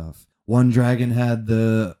brought the stuff. One dragon had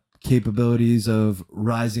the capabilities of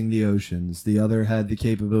rising the oceans. The other had the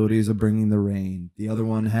capabilities of bringing the rain. The other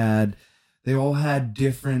one they all had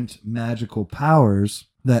different magical powers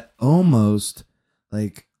that almost,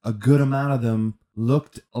 like a good amount of them,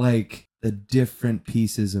 looked like the different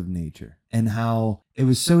pieces of nature. And how it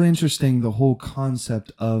was so interesting, the whole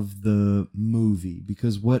concept of the movie,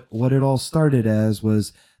 because what it all started as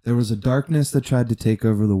was there was a darkness that tried to take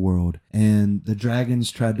over the world, and the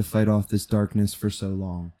dragons tried to fight off this darkness for so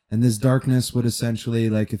long. And this darkness would essentially,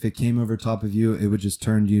 like, if it came over top of you, it would just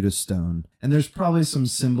turn you to stone. And there's probably some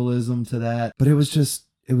symbolism to that, but it was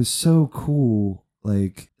so cool.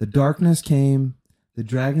 Like, the darkness came, the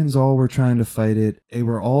dragons all were trying to fight it. They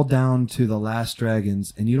were all down to the last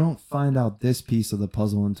dragons, and you don't find out this piece of the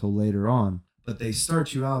puzzle until later on. but they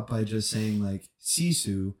start you out by just saying like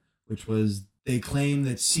Sisu, which was, they claim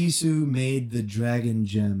that Sisu made the dragon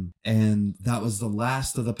gem, and that was the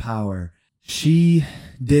last of the power. She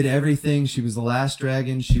did everything. She was the last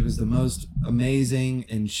dragon. She was the most amazing,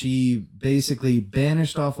 and she basically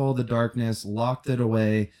banished off all the darkness, locked it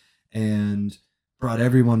away, and brought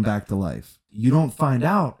everyone back to life. You don't find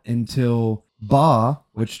out until Ba,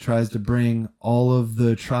 which tries to bring all of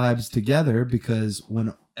the tribes together, because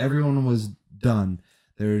when everyone was done,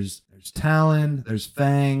 there's Talon, there's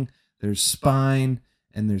Fang, there's Spine,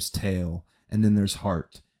 and there's Tail, and then there's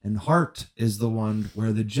Heart. And Heart is the one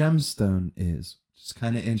where the gemstone is. It's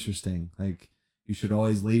kind of interesting. Like, you should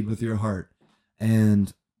always lead with your heart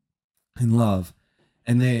and in love.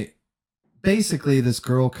 And they basically, this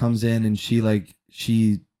girl comes in and she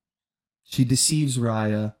deceives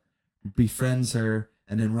Raya, befriends her,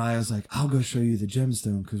 and then Raya's like, I'll go show you the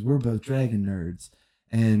gemstone because we're both dragon nerds.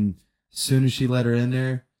 And as soon as she let her in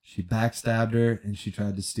there, she backstabbed her and she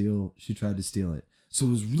tried to steal it. So it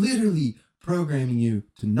was literally programming you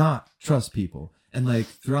to not trust people. And like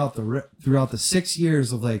throughout the 6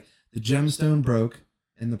 years of like, the gemstone broke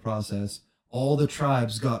in the process, all the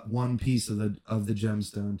tribes got one piece of the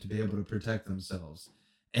gemstone to be able to protect themselves.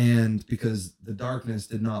 And because the darkness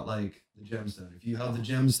did not like the gemstone, if you held the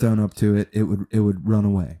gemstone up to it, it would run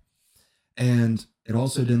away. And it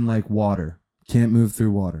also didn't like water, can't move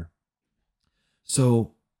through water.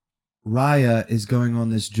 So Raya is going on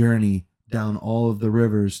this journey down all of the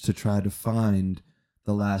rivers to try to find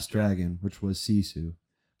the last dragon, which was Sisu.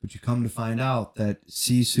 But you come to find out that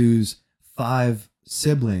Sisu's 5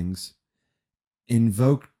 siblings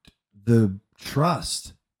invoked the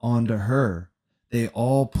trust onto her. They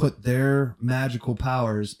all put their magical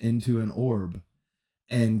powers into an orb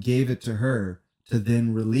and gave it to her to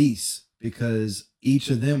then release, because each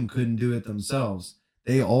of them couldn't do it themselves.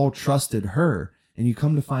 They all trusted her. And you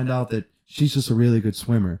come to find out that she's just a really good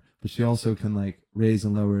swimmer, but she also can like raise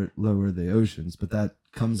and lower the oceans. But that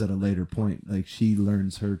comes at a later point. Like, she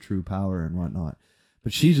learns her true power and whatnot.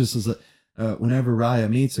 But she just is whenever Raya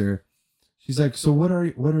meets her, she's like, so what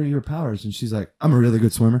are your powers? And she's like, I'm a really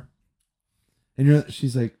good swimmer. And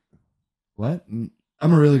she's like, what? I'm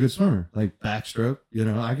a really good swimmer. Like, backstroke,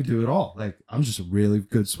 I could do it all. Like, I'm just a really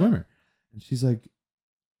good swimmer. And she's like,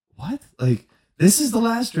 what? Like, this is the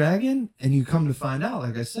last dragon? And you come to find out,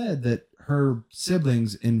 like I said, that her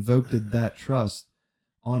siblings invoked that trust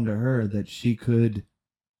onto her, that she could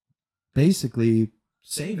basically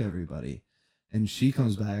save everybody. And she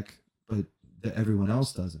comes back, but everyone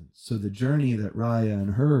else doesn't. So the journey that Raya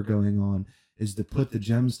and her are going on is to put the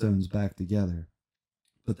gemstones back together.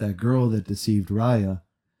 But that girl that deceived Raya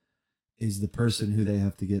is the person who they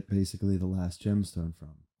have to get basically the last gemstone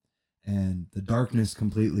from. And the darkness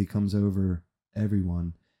completely comes over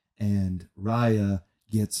everyone. And Raya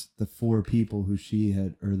gets the 4 people who she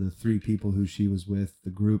had, or the 3 people who she was with,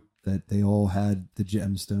 the group that they all had the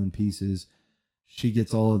gemstone pieces. She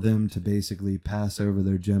gets all of them to basically pass over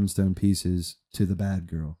their gemstone pieces to the bad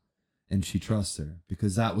girl. And she trusts her,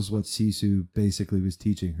 because that was what Sisu basically was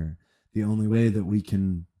teaching her. The only way that we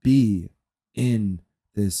can be in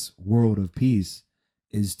this world of peace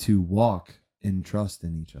is to walk in trust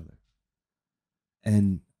in each other.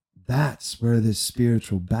 And that's where this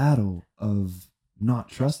spiritual battle of not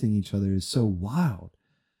trusting each other is so wild.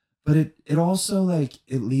 But it also, like,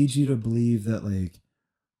 it leads you to believe that, like,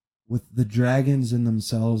 with the dragons in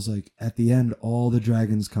themselves, like, at the end, all the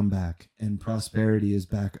dragons come back and prosperity is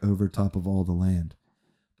back over top of all the land.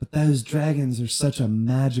 But those dragons are such a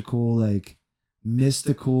magical, like,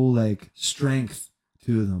 mystical, like, strength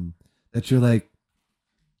to them that you're like,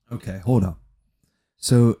 okay, hold up.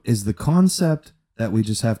 So is the concept that we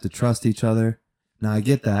just have to trust each other? Now, I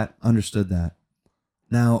get that, understood that.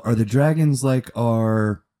 Now, are the dragons like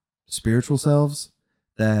our spiritual selves,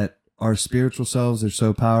 that our spiritual selves are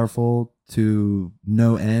so powerful to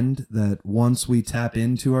no end that once we tap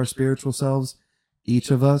into our spiritual selves, each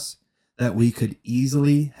of us, that we could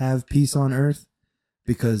easily have peace on earth?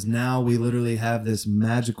 Because now we literally have this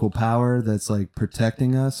magical power that's like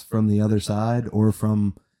protecting us from the other side or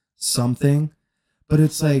from something. But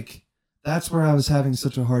it's like, that's where I was having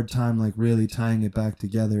such a hard time, like really tying it back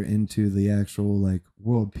together into the actual like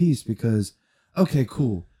world peace. Because, okay,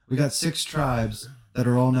 cool. We got 6 tribes that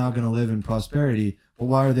are all now going to live in prosperity. But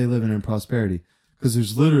why are they living in prosperity? Because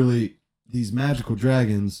there's literally these magical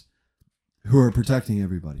dragons who are protecting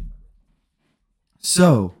everybody.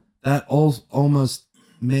 So that almost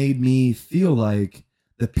made me feel like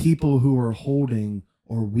the people who are holding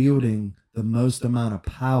or wielding the most amount of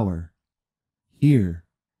power here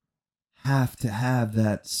have to have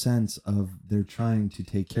that sense of they're trying to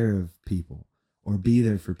take care of people. or be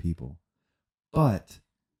there for people. But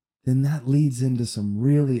then that leads into some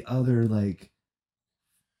really other like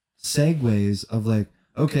segues of like,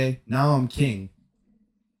 okay, now I'm king.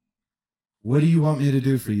 What do you want me to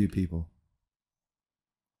do for you people?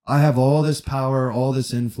 I have all this power, all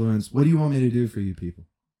this influence. What do you want me to do for you people?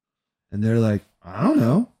 And they're like, I don't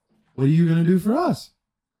know. What are you going to do for us?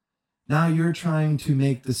 Now you're trying to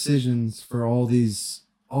make decisions for all these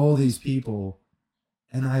people.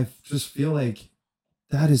 And I just feel like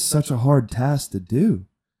that is such a hard task to do.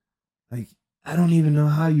 Like, I don't even know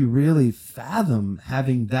how you really fathom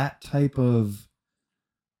having that type of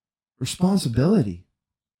responsibility.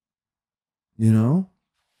 You know?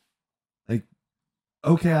 Like,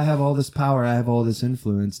 okay, I have all this power, I have all this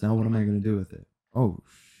influence. Now what am I going to do with it? Oh,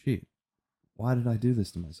 shit. Why did I do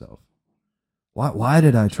this to myself? Why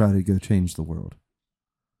did I try to go change the world?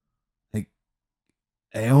 Like,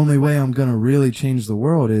 the only way I'm going to really change the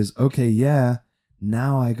world is, okay, yeah,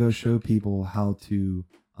 now I go show people how to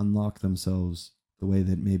unlock themselves the way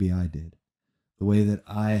that maybe I did. The way that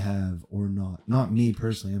I have or not. Not me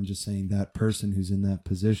personally, I'm just saying that person who's in that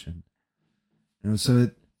position. You know, so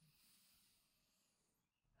it...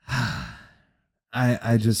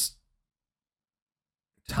 I just...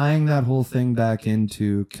 Tying that whole thing back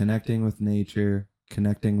into connecting with nature,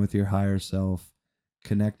 connecting with your higher self,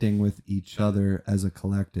 connecting with each other as a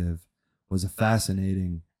collective was a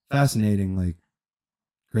fascinating like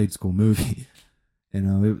grade school movie. You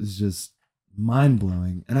know, it was just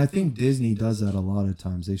mind-blowing. And I think Disney does that a lot of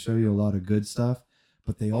times. They show you a lot of good stuff,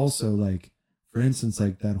 but they also, like, for instance,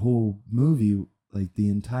 like that whole movie, like the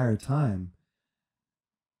entire time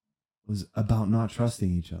was about not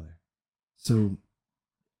trusting each other. So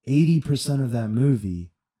 80% of that movie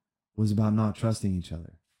was about not trusting each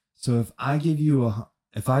other. So if I gave you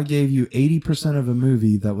 80% of a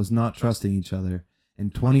movie that was not trusting each other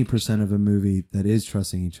and 20% of a movie that is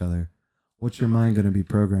trusting each other, what's your mind going to be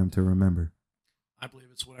programmed to remember? I believe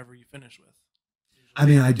it's whatever you finish with. I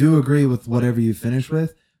mean, I do agree with whatever you finish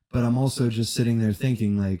with, but I'm also just sitting there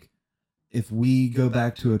thinking, like, if we go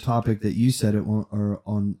back to a topic that you said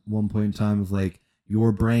on one point in time of like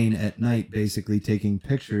your brain at night basically taking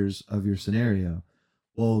pictures of your scenario.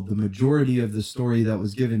 Well, the majority of the story that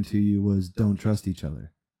was given to you was don't trust each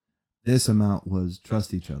other. This amount was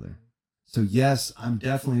trust each other. So yes, I'm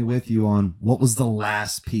definitely with you on what was the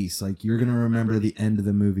last piece. Like, you're going to remember the end of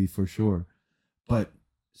the movie for sure. But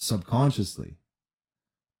subconsciously,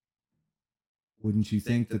 wouldn't you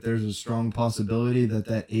think that there's a strong possibility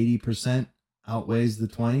that 80% outweighs the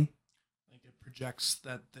 20? I think it projects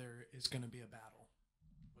that there is going to be a battle,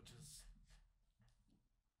 which is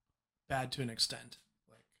bad to an extent.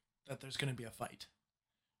 Like, that there's going to be a fight.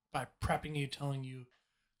 By prepping you, telling you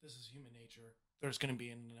this is human nature, there's going to be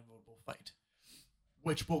an inevitable fight,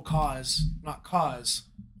 which will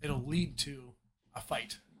it'll lead to a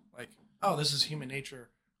fight. Like, oh, this is human nature.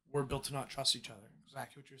 We're built to not trust each other.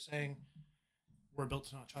 Exactly what you're saying. We're built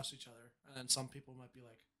to not trust each other. And then some people might be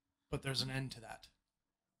like, but there's an end to that.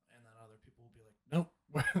 And then other people will be like,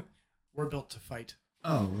 nope, we're built to fight.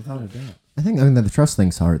 Oh, without a doubt. I mean, the trust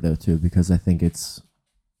thing's hard though too, because I think it's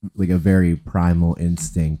like a very primal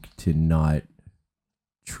instinct to not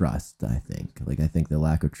trust. I think the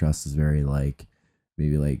lack of trust is very like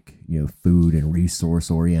maybe like, you know, food and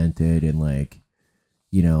resource oriented, and like,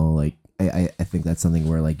 you know, like I think that's something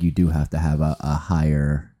where like you do have to have a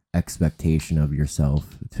higher expectation of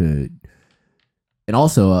yourself to, and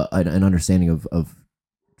also an understanding of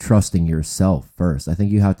trusting yourself first. I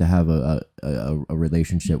think you have to have a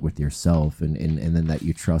relationship with yourself, and then that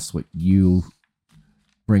you trust what you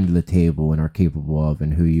bring to the table and are capable of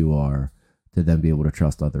and who you are, to then be able to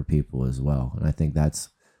trust other people as well. And I think that's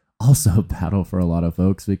also a battle for a lot of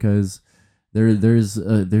folks, because there's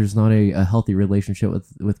not a healthy relationship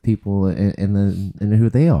with people and who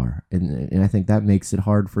they are, and I think that makes it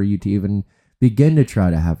hard for you to even begin to try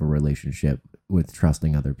to have a relationship with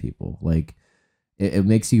trusting other people. Like, it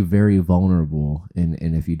makes you very vulnerable, and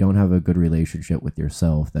if you don't have a good relationship with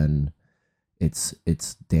yourself, then it's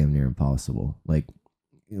damn near impossible. Like,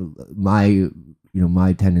 my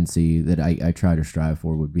tendency that I try to strive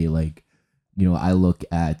for would be like, you know, I look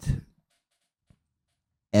at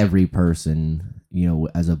every person, you know,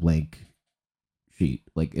 as a blank sheet.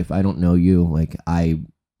 Like, if I don't know you, like, I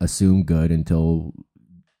assume good until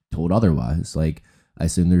told otherwise. Like, I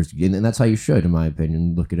assume there's, and that's how you should, in my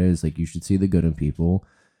opinion, look at it as like, you should see the good in people,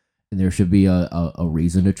 and there should be a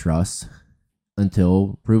reason to trust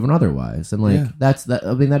until proven otherwise. And like, that's that.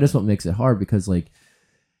 I mean, that is what makes it hard, because like,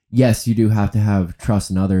 yes, you do have to have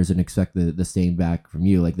trust in others and expect the same back from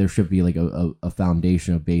you. Like, there should be like a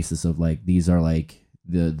foundation, a basis of like, these are like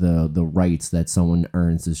the rights that someone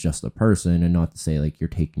earns as just a person, and not to say like you're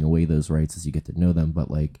taking away those rights as you get to know them, but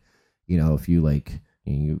like, if you like,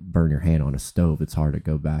 you burn your hand on a stove, it's hard to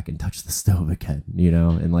go back and touch the stove again,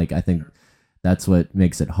 and like I think that's what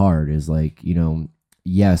makes it hard is like,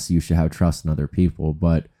 yes, you should have trust in other people,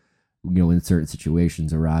 but when certain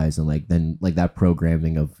situations arise and like then like that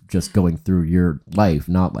programming of just going through your life,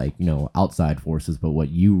 not like outside forces, but what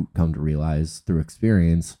you come to realize through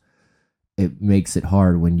experience, it makes it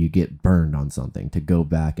hard when you get burned on something to go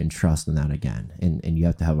back and trust in that again, and you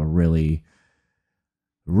have to have a really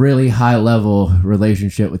really high level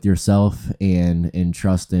relationship with yourself and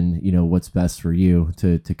trust in what's best for you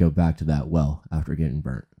to go back to that well after getting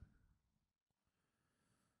burnt.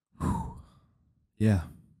 Yeah.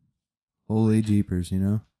 Holy jeepers,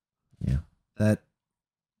 Yeah. That,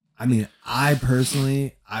 I mean, I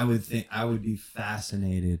personally, I would think I would be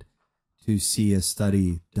fascinated to see a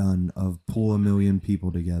study done of pull 1 million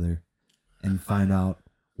people together and find out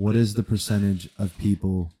what is the percentage of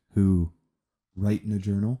people who write in a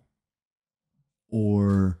journal,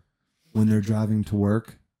 or when they're driving to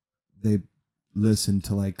work, they listen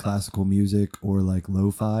to like classical music or like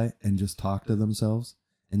lo-fi and just talk to themselves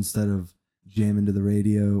instead of jamming to the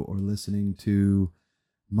radio or listening to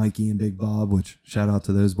Mikey and Big Bob, which shout out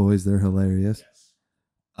to those boys. They're hilarious.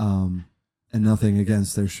 And nothing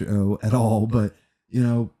against their show at all, but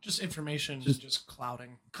just information, just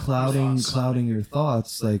clouding your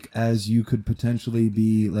thoughts, like as you could potentially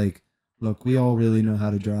be like, look, we all really know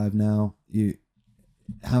how to drive now.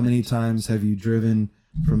 How many times have you driven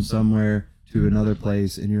from somewhere to another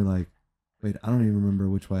place and you're like, wait, I don't even remember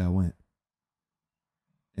which way I went.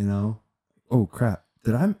 Oh crap.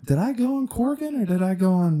 Did I go on Corrigan or did I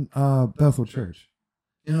go on Bethel Church?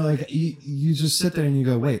 Like you just sit there and you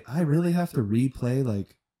go, wait, I really have to replay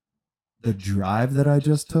like the drive that I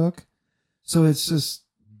just took. So it's just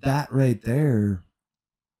that right there.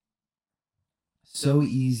 So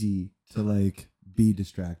easy to like be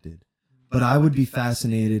distracted. But I would be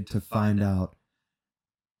fascinated to find out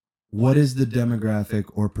what is the demographic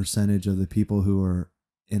or percentage of the people who are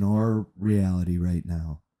in our reality right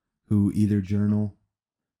now who either journal,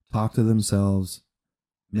 talk to themselves,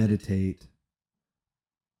 meditate,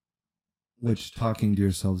 which talking to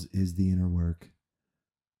yourselves is the inner work.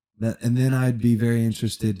 And then I'd be very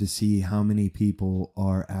interested to see how many people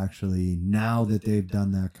are actually, now that they've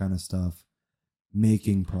done that kind of stuff,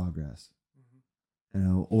 making progress,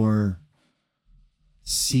 or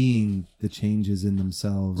seeing the changes in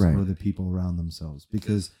themselves or the people around themselves.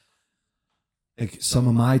 Because like some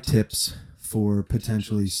of my tips for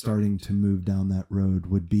potentially starting to move down that road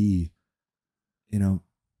would be,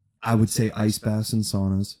 I would say ice baths and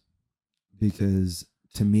saunas, because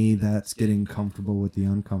to me, that's getting comfortable with the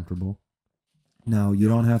uncomfortable. Now, you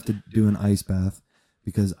don't have to do an ice bath,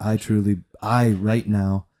 because I right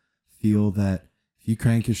now feel that if you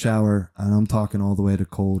crank your shower, and I'm talking all the way to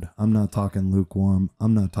cold, I'm not talking lukewarm,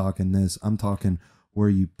 I'm not talking this, I'm talking where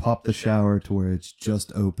you pop the shower to where it's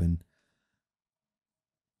just open.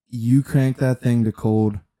 You crank that thing to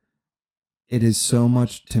cold, it is so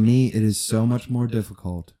much more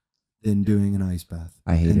difficult than doing an ice bath.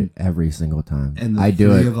 I hate it every single time. And the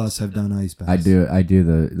three of us have done ice baths. I do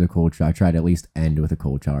the cold shower. I try to at least end with a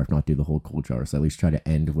cold shower, if not do the whole cold shower. So at least try to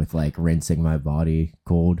end with like rinsing my body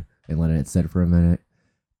cold and letting it sit for a minute.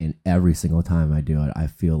 And every single time I do it, I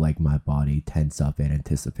feel like my body tense up in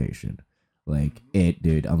anticipation. Like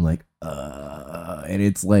dude, I'm like, and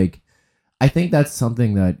it's like, I think that's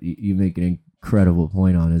something that you make an incredible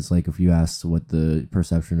point on, is like, if you asked what the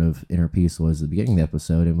perception of inner peace was at the beginning of the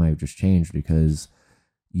episode, it might have just changed because,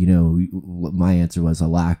 my answer was a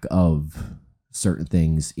lack of certain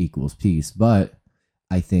things equals peace. But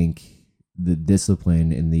I think the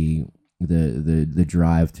discipline and the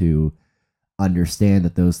drive to understand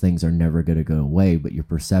that those things are never going to go away, but your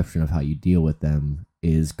perception of how you deal with them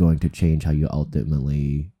is going to change how you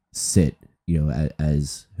ultimately sit,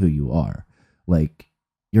 as who you are. Like,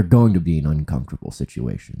 you're going to be in uncomfortable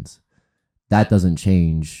situations. That doesn't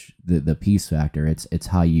change the peace factor. It's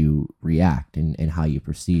how you react and how you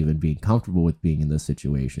perceive and being comfortable with being in those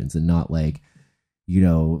situations, and not like,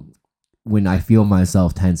 when I feel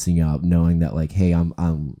myself tensing up, knowing that like, hey,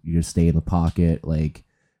 I'm you just stay in the pocket. Like,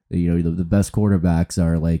 the best quarterbacks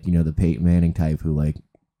are like, the Peyton Manning type, who like,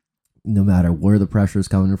 no matter where the pressure is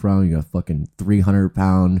coming from, you got a fucking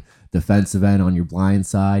 300-pound defensive end on your blind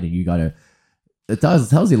side, and you gotta. It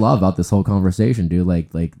tells you a lot about this whole conversation, dude.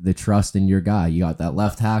 Like the trust in your guy. You got that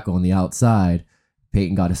left tackle on the outside.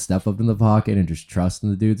 Peyton got to step up in the pocket and just trust in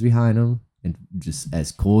the dudes behind him, and just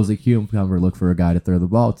as cool as a cucumber, look for a guy to throw the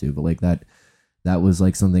ball to. But like that was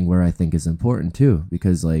like something where I think is important too,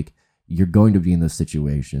 because like you're going to be in those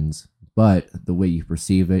situations, but the way you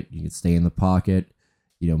perceive it, you can stay in the pocket,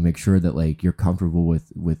 make sure that like you're comfortable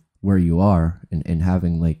with where you are, and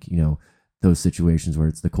having like, those situations where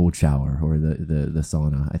it's the cold shower or the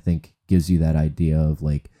sauna, I think gives you that idea of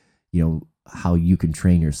like, how you can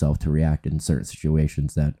train yourself to react in certain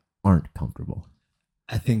situations that aren't comfortable.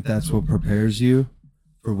 I think that's what prepares you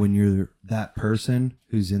for when you're that person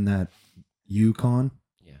who's in that Yukon.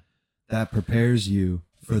 Yeah. That prepares you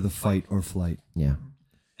for the fight or flight. Yeah.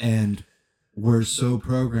 And we're so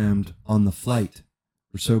programmed on the flight.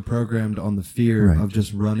 We're so programmed on the fear of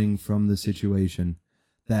just running from the situation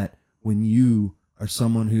that when you are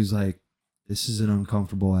someone who's like, this is an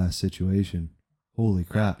uncomfortable ass situation. Holy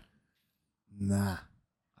crap. Nah,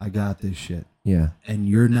 I got this shit. Yeah. And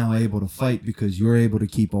you're now able to fight because you're able to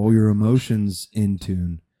keep all your emotions in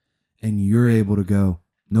tune. And you're able to go,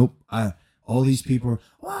 nope, all these people are,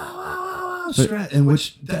 wow, and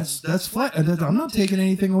which that's flat. I'm not taking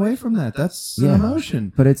anything away from that. That's an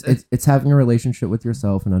emotion. But it's having a relationship with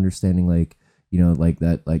yourself and understanding like, like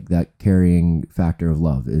that carrying factor of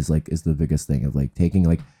love is the biggest thing of like taking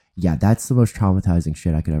like, yeah, that's the most traumatizing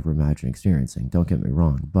shit I could ever imagine experiencing. Don't get me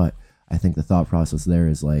wrong. But I think the thought process there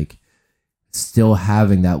is like still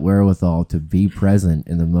having that wherewithal to be present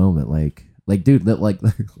in the moment. Like dude, like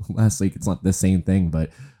last week, it's not the same thing, but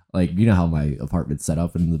like, how my apartment's set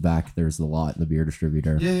up, and in the back there's the lot and the beer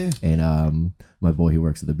distributor. Yeah. And my boy, he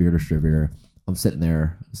works at the beer distributor. I'm sitting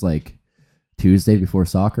there. It's like Tuesday before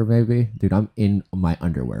soccer, maybe. Dude, I'm in my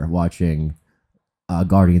underwear watching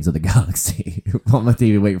Guardians of the Galaxy on my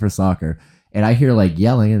TV waiting for soccer. And I hear like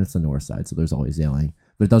yelling, and it's the north side, so there's always yelling.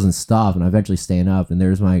 But it doesn't stop, and I eventually stand up, and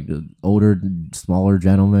there's my older, smaller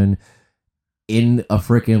gentleman in a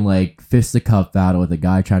freaking like fisticuff battle with a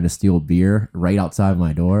guy trying to steal beer right outside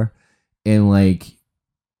my door. And like,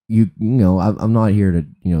 I'm not here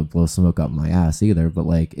to, blow smoke up my ass either, but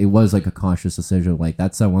like, it was like a conscious decision. Like,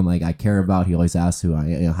 that's someone like I care about. He always asks who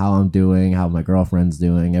how I'm doing, how my girlfriend's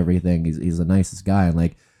doing, everything. He's the nicest guy. And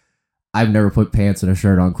like, I've never put pants and a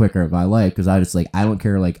shirt on quicker in my life because I just like, I don't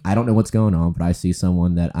care. Like, I don't know what's going on, but I see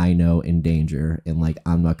someone that I know in danger, and like,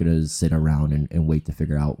 I'm not going to sit around and wait to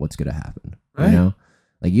figure out what's going to happen. Right.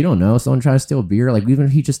 Like, you don't know, someone trying to steal beer, like even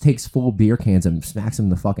if he just takes full beer cans and smacks him in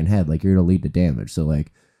the fucking head, like you're going to lead to damage. So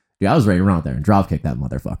like, dude, I was ready to run out there and drop kick that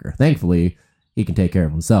motherfucker. Thankfully, he can take care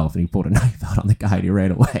of himself, and he pulled a knife out on the guy and he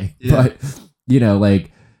ran away. Yeah. But,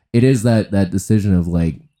 like, it is that decision of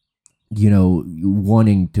like,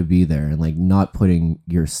 wanting to be there and like not putting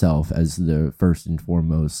yourself as the first and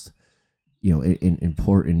foremost, an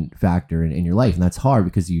important factor in your life. And that's hard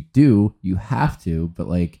because you have to, but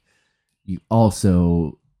like you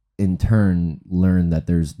also in turn learn that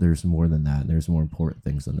there's more than that. And there's more important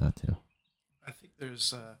things than that too. I think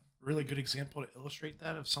there's a really good example to illustrate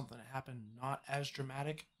that of something that happened not as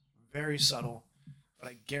dramatic, very subtle, but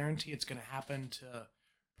I guarantee it's going to happen to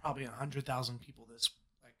probably 100,000 people this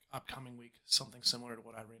upcoming week, something similar to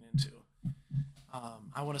what I ran into.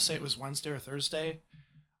 I want to say it was Wednesday or Thursday.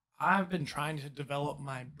 I've been trying to develop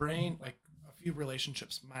my brain, like a few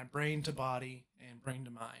relationships, my brain to body and brain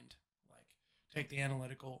to mind. Like take the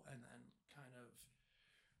analytical and then kind of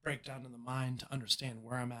break down to the mind to understand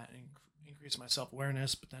where I'm at and increase my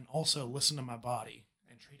self-awareness, but then also listen to my body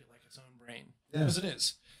and treat it like its own brain. Because it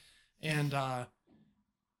is. And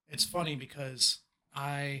it's funny because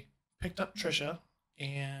I picked up Trisha,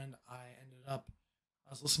 and I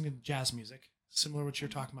was listening to jazz music, similar to what you're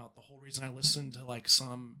talking about. The whole reason I listened to like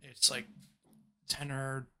it's like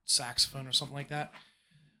tenor saxophone or something like that.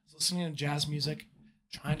 I was listening to jazz music,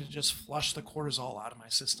 trying to just flush the cortisol out of my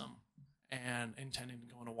system and intending to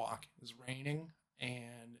go on a walk. It was raining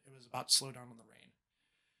and it was about to slow down on the rain.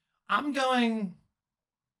 I'm going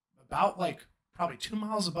about like probably 2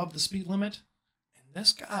 miles above the speed limit. And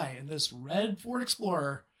this guy in this red Ford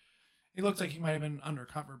Explorer, he looked like he might have been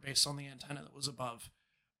undercover based on the antenna that was above.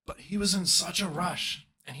 But he was in such a rush,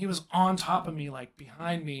 and he was on top of me, like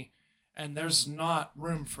behind me, and there's not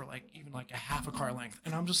room for like even like a half a car length.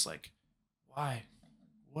 And I'm just like, why?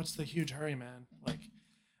 What's the huge hurry, man? Like,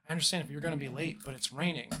 I understand if you're going to be late, but it's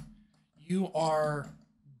raining. You are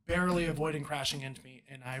barely avoiding crashing into me,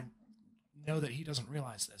 and I know that he doesn't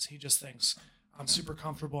realize this. He just thinks, I'm super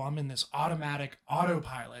comfortable. I'm in this automatic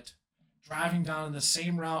autopilot, driving down the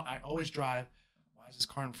same route I always drive. Why is this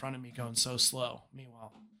car in front of me going so slow?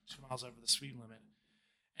 Meanwhile, 2 miles over the speed limit.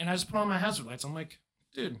 And I just put on my hazard lights. I'm like,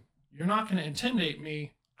 dude, you're not going to intimidate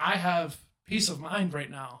me. I have peace of mind right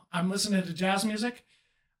now. I'm listening to jazz music.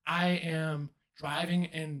 I am driving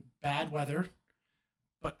in bad weather.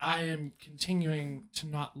 but I am continuing to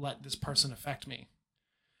not let this person affect me.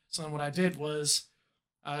 So then what I did was,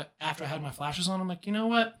 after I had my flashes on, I'm like, you know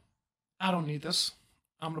what? I don't need this.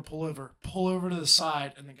 I'm going to pull over to the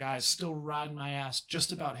side, and the guy's still riding my ass,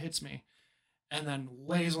 just about hits me, and then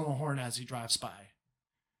lays on the horn as he drives by.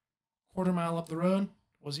 Quarter mile up the road,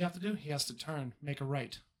 what does he have to do? He has to turn, make a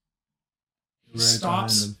right. He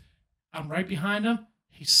stops. I'm right behind him.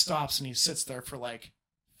 He stops, and he sits there for like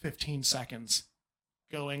 15 seconds,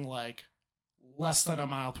 going like less than a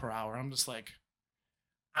mile per hour. I'm just like,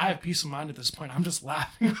 I have peace of mind at this point. I'm just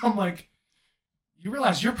laughing. I'm like, you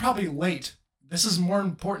realize you're probably late. This is more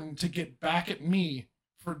important to get back at me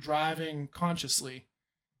for driving consciously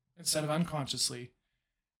instead of unconsciously.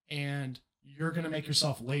 And you're going to make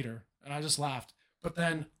yourself later. And I just laughed. But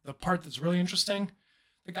then the part that's really interesting,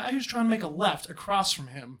 the guy who's trying to make a left across from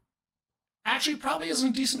him actually probably is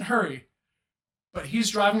in a decent hurry. But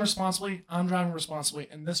he's driving responsibly, I'm driving responsibly,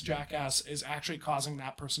 and this jackass is actually causing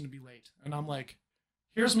that person to be late. And I'm like,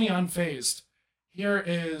 here's me unfazed. Here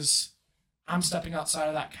is, I'm stepping outside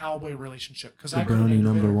of that cowboy relationship. Because Jabroni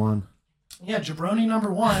number one. Yeah, jabroni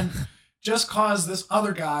number one just caused this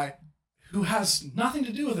other guy who has nothing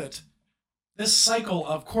to do with it. This cycle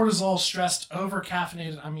of cortisol, stressed,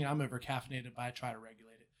 over-caffeinated. I mean, I'm over-caffeinated, but I try to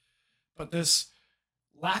regulate it. But this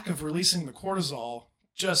lack of releasing the cortisol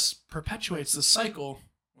just perpetuates this cycle.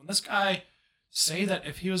 When this guy say that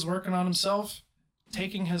if he was working on himself,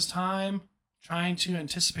 taking his time, trying to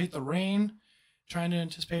anticipate the rain, trying to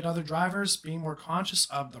anticipate other drivers, being more conscious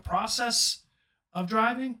of the process of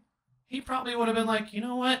driving, he probably would have been like, you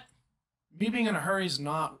know what? Me being in a hurry is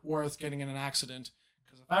not worth getting in an accident.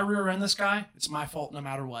 Because if I rear end this guy, it's my fault no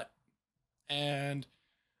matter what. And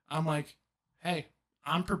I'm like, hey,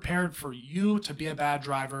 I'm prepared for you to be a bad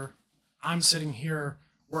driver. I'm sitting here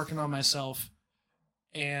working on myself.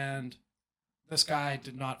 And this guy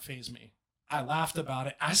did not faze me. I laughed about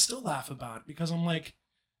it. I still laugh about it because I'm like,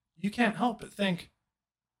 you can't help but think,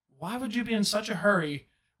 why would you be in such a hurry?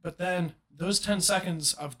 But then those 10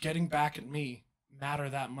 seconds of getting back at me matter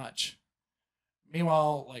that much.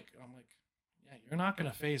 Meanwhile, I'm like, yeah, you're not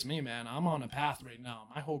going to faze me, man. I'm on a path right now.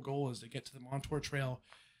 My whole goal is to get to the Montour Trail,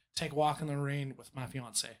 take a walk in the rain with my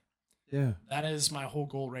fiance. Yeah. That is my whole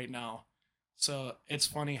goal right now. So it's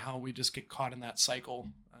funny how we just get caught in that cycle.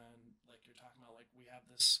 And like you're talking about, like we have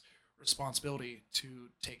this responsibility to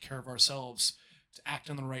take care of ourselves, to act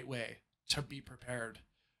in the right way, to be prepared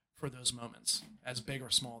for those moments, as big or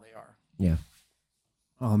small they are. Yeah.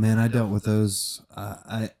 Oh man, I dealt with those.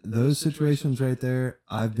 Those situations right there,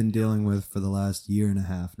 I've been dealing with for the last year and a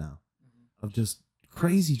half now, of just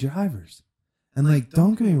crazy drivers. And like,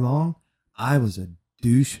 don't get me wrong, I was a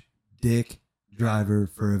douche dick driver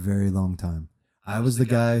for a very long time. I was the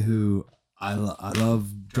guy who I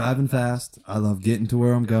love driving fast. I love getting to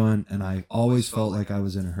where I'm going, and I always felt like I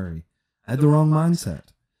was in a hurry. I had the wrong mindset.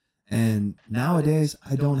 And nowadays,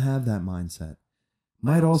 I don't have that mindset.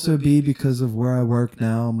 Might also be because of where I work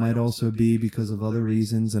now, might also be because of other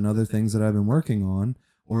reasons and other things that I've been working on,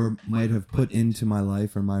 or might have put into my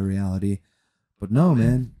life or my reality. But no,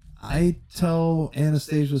 man, I tell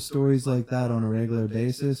Anastasia stories like that on a regular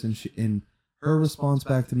basis, and her response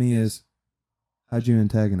back to me is, how'd you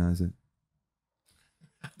antagonize it?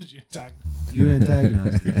 How did you antagonize? You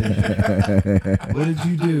antagonized it. What did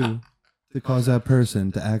you do to cause that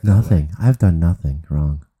person to act Nothing. that way? I've done nothing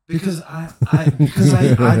wrong. Because I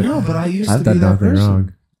know, but I used to be that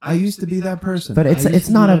person. I used to be that person. But it's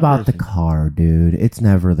not about the car, dude. It's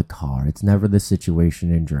never the car. It's never the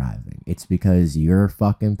situation in driving. It's because you're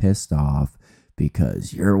fucking pissed off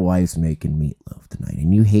because your wife's making meatloaf tonight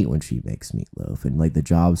and you hate when she makes meatloaf and like the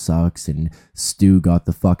job sucks and Stu got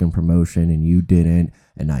the fucking promotion and you didn't,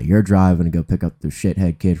 and now you're driving to go pick up the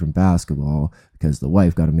shithead kid from basketball because the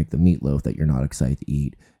wife got to make the meatloaf that you're not excited to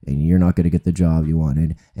eat, and you're not going to get the job you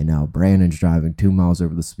wanted, and now Brandon's driving 2 miles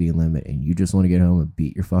over the speed limit and you just want to get home and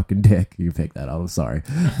beat your fucking dick. You pick that up, I'm sorry.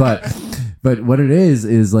 But what it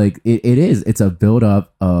is like it's a build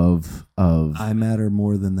up of I matter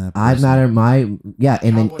more than that person. I matter and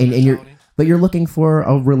you're looking for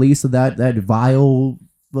a release of that vile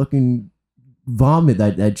fucking vomit,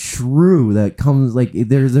 that shrew that comes, like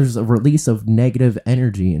there's a release of negative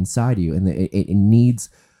energy inside you, and it needs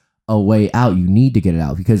a way out. You need to get it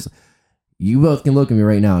out, because you both can look at me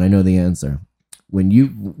right now and I know the answer.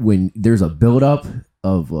 When there's a buildup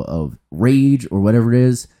of rage or whatever it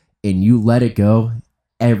is and you let it go,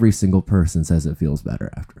 every single person says it feels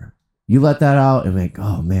better after. You let that out and like,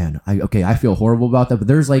 oh man, I feel horrible about that. But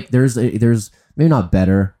there's maybe not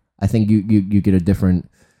better. I think you get a different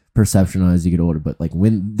perception as you get older. But like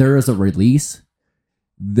when there is a release,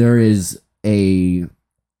 there is a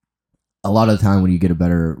a lot of the time when you get a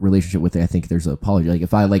better relationship with it, I think there's an apology. Like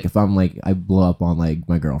if I'm like, I blow up on like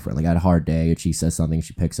my girlfriend, like I had a hard day and she says something,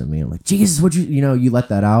 she picks at me, I'm like, Jesus, would you let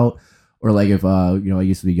that out? Or like if I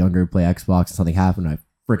used to be younger, play Xbox, and something happened, I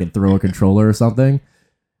freaking throw a controller or something.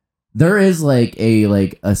 There is like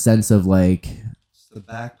a sense of like, it's the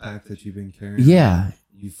backpack that you've been carrying. yeah,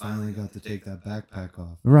 You finally got to take that backpack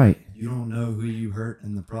off. right, You don't know who you hurt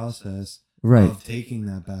in the process right, of taking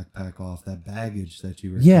that backpack off, that baggage that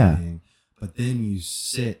you were Yeah. carrying. But then you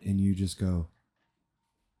sit and you just go,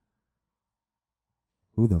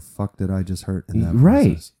 who the fuck did I just hurt in that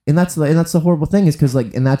right. process? And that's the horrible thing is because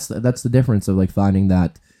like, and that's the difference of like finding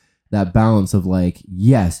that balance of like,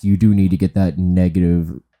 yes, you do need to get that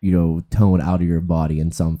negative, tone out of your body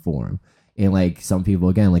in some form. And like some people,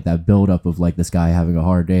 again, like that buildup of like this guy having a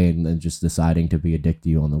hard day and then just deciding to be a dick to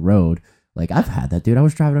you on the road. Like I've had that, dude. I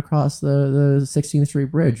was driving across the 16th Street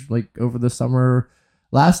Bridge like over the summer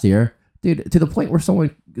last year, dude, to the point where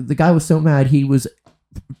the guy was so mad he was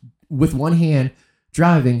with one hand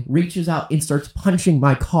driving, reaches out and starts punching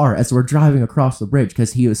my car as we're driving across the bridge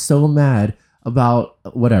because he was so mad about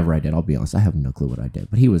whatever I did. I'll be honest, I have no clue what I did,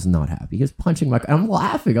 but he was not happy. He was punching my car. I'm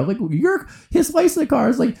laughing. I'm like, his wife's in the car. I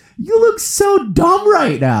was like, you look so dumb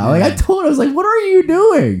right now. Like I told him, I was like, what are you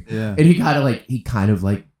doing? Yeah. And he kind of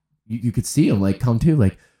like, you could see him like come to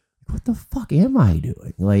like, what the fuck am I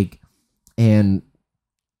doing? Like, and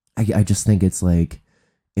I just think it's like,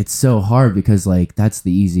 it's so hard because like, that's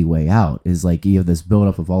the easy way out is like, you have this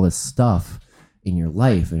buildup of all this stuff in your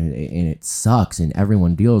life and it sucks and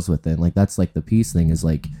everyone deals with it. And like, that's like the peace thing is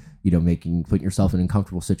like, putting yourself in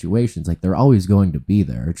uncomfortable situations. Like they're always going to be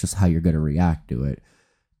there. It's just how you're going to react to it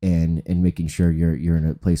and making sure you're in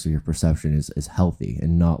a place where your perception is healthy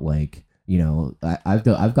and not like, I've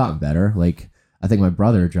gotten better. Like I think my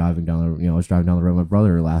brother driving down the, I was driving down the road with my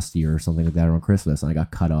brother last year or something like that around Christmas and I got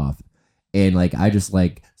cut off. And like, I just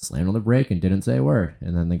like slammed on the brake and didn't say a word.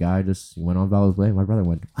 And then the guy just went on about his way. My brother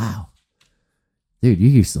went, wow, dude, you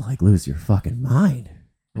used to like lose your fucking mind.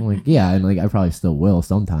 I'm like, yeah. And like, I probably still will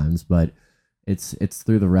sometimes, but it's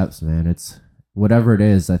through the reps, man. It's whatever it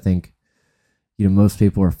is. I think, most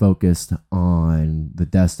people are focused on the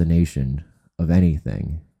destination of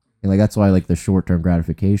anything. And like, that's why like the short-term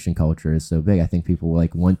gratification culture is so big. I think people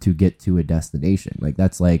like want to get to a destination. Like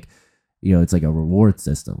that's like, it's like a reward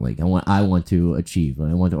system. Like I want to achieve,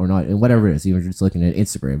 I want to, or not, and whatever it is. Even just looking at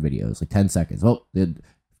Instagram videos, like 10 seconds. Oh,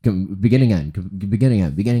 beginning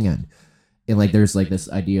end. And like, there's like this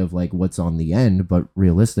idea of like what's on the end, but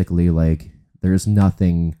realistically, like there's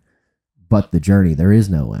nothing but the journey. There is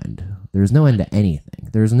no end. There's no end to anything.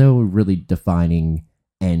 There's no really defining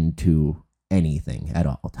end to anything at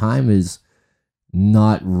all. Time is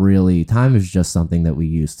just something that we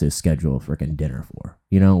use to schedule a freaking dinner for.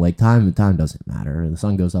 Like time doesn't matter. The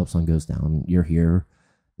sun goes up, sun goes down. You're here.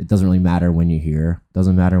 It doesn't really matter when you're here.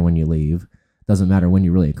 Doesn't matter when you leave. Doesn't matter when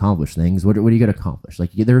you really accomplish things. What are you going to accomplish?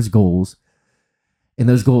 Like there's goals, and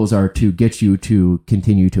those goals are to get you to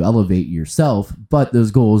continue to elevate yourself. But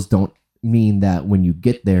those goals don't mean that when you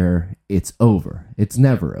get there, it's over. It's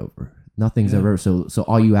never over. Nothing's ever. So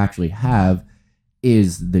all you actually have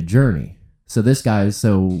is the journey. So this guy is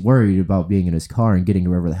so worried about being in his car and getting to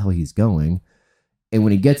wherever the hell he's going. And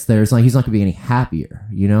when he gets there, it's like he's not going to be any happier,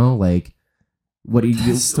 Like, what do you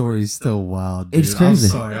do? That story's still wild, dude. It's crazy.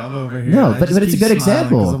 I'm sorry, I'm over here. No, I but just it's a keep good smiling 'cause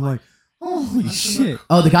example. I'm like, holy shit.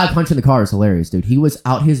 Oh, the guy punching the car is hilarious, dude. He was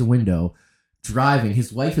out his window driving.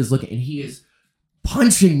 His wife is looking, and he is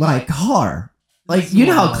punching my car. Like, you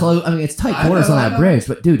know how close, I mean, it's tight quarters on that bridge,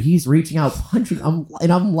 but dude, he's reaching out, punching,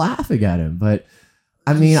 and I'm laughing at him. But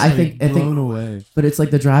I mean, I think, blown away. but it's like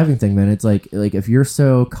the driving thing, man. It's like if you're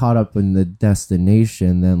so caught up in the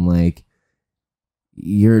destination, then like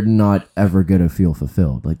you're not ever gonna feel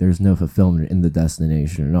fulfilled. Like there's no fulfillment in the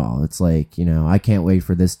destination at all. It's like, I can't wait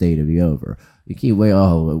for this day to be over. You can't wait.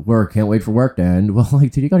 Oh, can't wait for work to end. Well,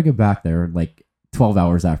 like, dude, you gotta get back there like 12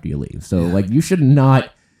 hours after you leave. So like, you should not.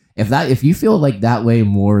 If you feel like that way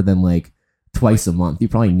more than like twice a month, you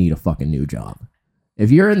probably need a fucking new job.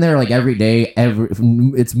 If you're in there like every day,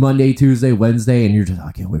 it's Monday, Tuesday, Wednesday, and you're just,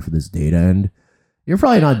 I can't wait for this day to end, you're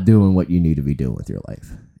probably not doing what you need to be doing with your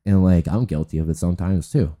life. And like, I'm guilty of it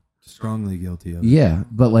sometimes too. Strongly guilty of it. Yeah,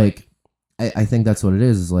 but like, I think that's what it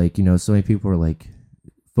is like, so many people are like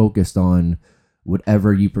focused on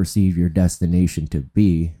whatever you perceive your destination to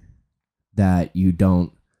be, that you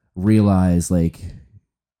don't realize like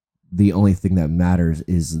the only thing that matters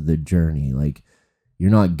is the journey. Like, you're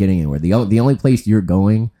not getting anywhere. The only place you're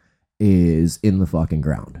going is in the fucking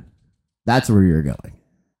ground. That's where you're going.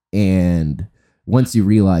 And once you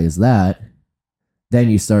realize that, then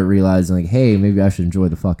you start realizing like, hey, maybe I should enjoy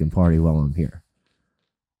the fucking party while I'm here.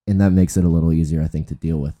 And that makes it a little easier, I think, to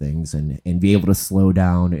deal with things and be able to slow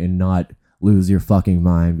down and not lose your fucking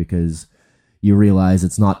mind because you realize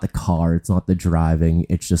it's not the car, it's not the driving.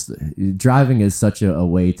 It's just driving is such a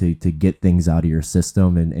way to get things out of your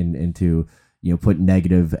system and to, you know, put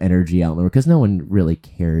negative energy out there because no one really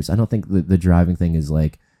cares. I don't think the driving thing is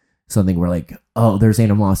like something where like, oh, there's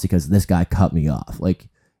animosity because this guy cut me off. Like,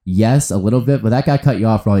 yes, a little bit, but that guy cut you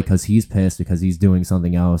off probably because he's pissed because he's doing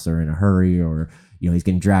something else or in a hurry or, you know, he's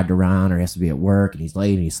getting dragged around or he has to be at work and he's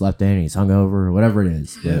late and he slept in and he's hungover or whatever it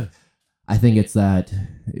is. Yeah. But I think it's that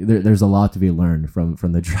there's a lot to be learned from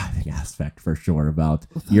the driving aspect for sure about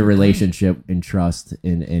your relationship and trust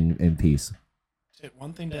in peace.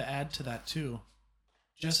 One thing to add to that too,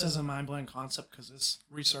 just as a mind-blowing concept, because this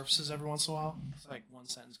resurfaces every once in a while. It's like one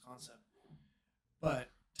sentence concept. But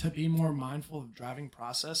to be more mindful of the driving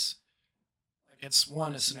process, like it's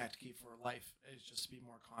an act key for life. It's just to be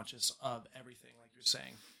more conscious of everything, like you're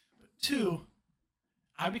saying. But two,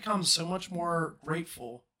 I become so much more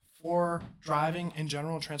grateful for driving in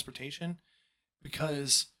general transportation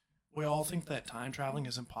because we all think that time traveling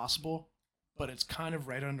is impossible, but it's kind of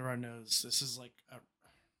right under our nose. This is like a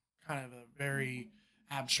kind of a very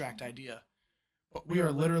abstract idea, but we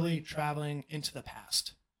are literally traveling into the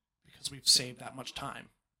past because we've saved that much time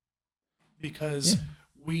because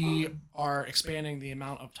we are expanding the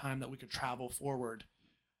amount of time that we could travel forward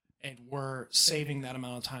and we're saving that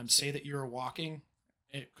amount of time. Say that you're walking,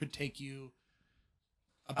 it could take you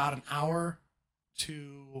about an hour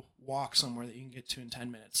to walk somewhere that you can get to in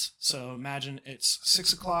 10 minutes. So imagine it's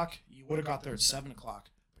 6 o'clock. You would have got there at 7 o'clock,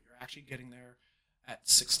 but you're actually getting there at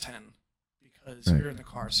 6:10 because you're in the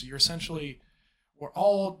car. So you're essentially, we're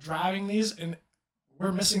all driving these and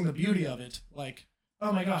we're missing the beauty of it. Like,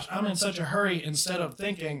 oh my gosh, I'm in such a hurry instead of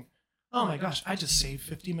thinking, oh my gosh, I just saved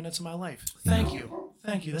 50 minutes of my life. Thank you.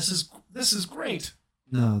 Thank you. This is great.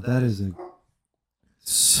 No, that is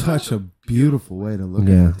such a beautiful way to look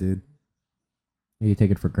at it, dude. You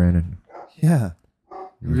take it for granted. Yeah,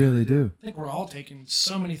 you really do. I think we're all taking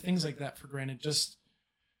so many things like that for granted. Just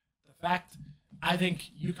the fact, I think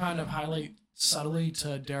you kind of highlight subtly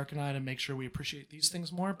to Derek and I to make sure we appreciate these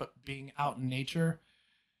things more, but being out in nature,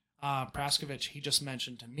 Praskovich, he just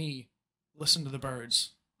mentioned to me, listen to the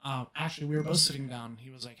birds. Actually, we were both sitting down.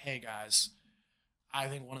 He was like, hey guys, I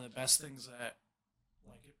think one of the best things that,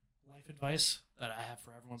 like life advice that I have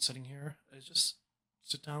for everyone sitting here is just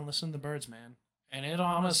sit down and listen to the birds, man. And it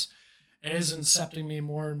is incepting me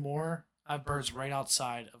more and more. I have birds right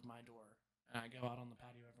outside of my door. And I go out on the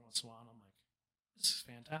patio every once in a while and I'm like, this is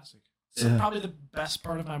fantastic. This is probably the best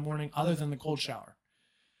part of my morning other than the cold shower.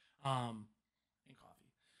 And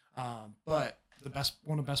coffee. But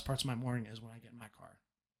one of the best parts of my morning is when I get in my car.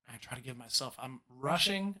 I try to give myself, I'm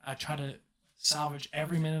rushing. I try to salvage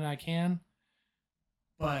every minute I can.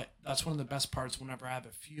 But that's one of the best parts whenever I have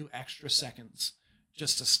a few extra seconds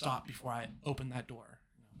just to stop before I open that door.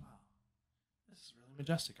 Wow, this is really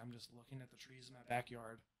majestic. I'm just looking at the trees in my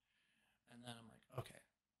backyard. And then I'm like, okay,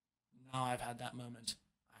 now I've had that moment.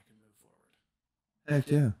 I can move forward. Heck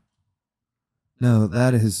yeah. No,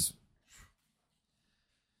 that is...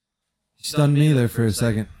 You stunned me there for a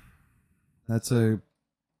second. That's a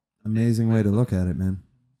amazing way to look at it, man.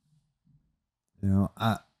 You know,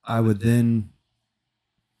 I would then...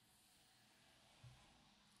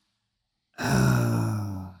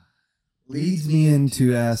 leads me in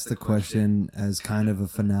to ask the question as kind of a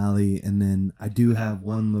finale, and then I do have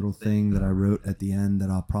one little thing that I wrote at the end that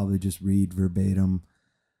I'll probably just read verbatim.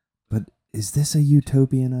 But is this a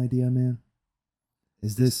utopian idea, man?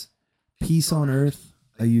 Is this peace on earth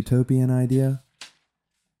a utopian idea?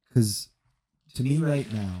 Because to me right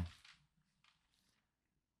now,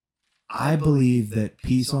 I believe that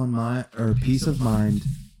peace of mind,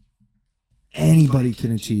 anybody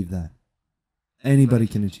can achieve that. Anybody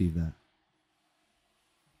can achieve that.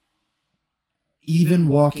 Even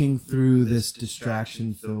walking through this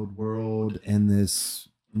distraction-filled world and this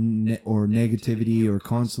negativity or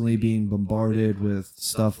constantly being bombarded with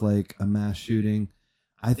stuff like a mass shooting,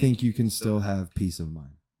 I think you can still have peace of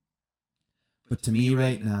mind. But to me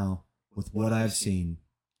right now, with what I've seen,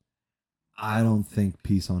 I don't think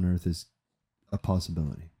peace on earth is a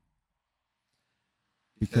possibility.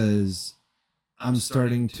 Because I'm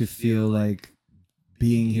starting to feel like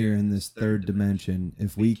being here in this third dimension,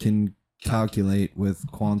 if we can calculate with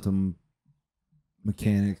quantum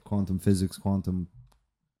mechanics, quantum physics, quantum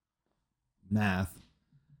math,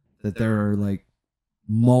 that there are like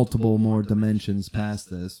multiple more dimensions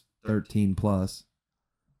past this, 13 plus,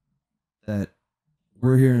 that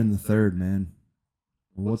we're here in the third, man.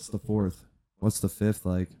 What's the fourth? What's the fifth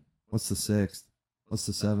like? What's the sixth? What's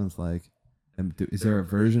the seventh like? And is there a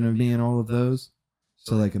version of me in all of those?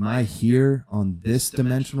 So like, am I here on this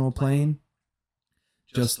dimensional plane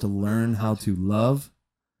just to learn how to love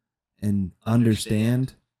and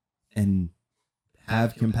understand and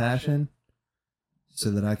have compassion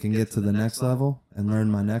so that I can get to the next level and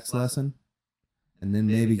learn my next lesson, and then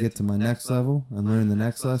maybe get to my next level and learn the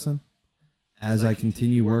next lesson as I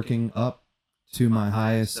continue working up to my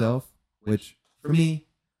highest self, which for me,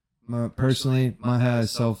 personally, my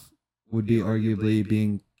highest self would be arguably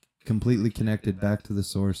being completely connected back to the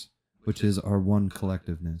source, which is our one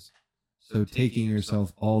collectiveness. So taking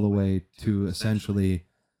yourself all the way to essentially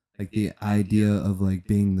like the idea of like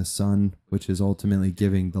being the sun, which is ultimately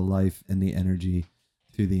giving the life and the energy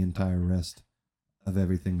to the entire rest of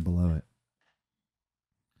everything below it.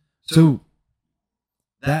 So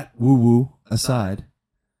that woo-woo aside,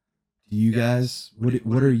 do you guys,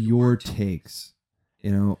 what are your takes?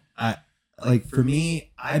 You know, for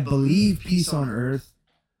me, I believe peace on earth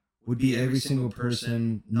would be every single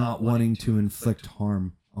person not wanting to inflict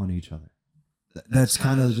harm on each other. That's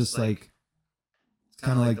kind of just like, it's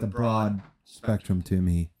kind of like the broad spectrum to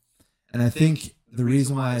me. And I think the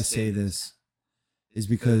reason why I say this is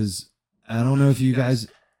because I don't know if you guys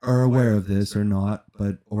are aware of this or not,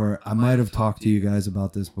 or I might have talked to you guys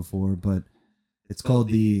about this before, but it's called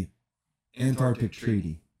the Antarctic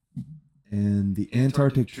Treaty. And the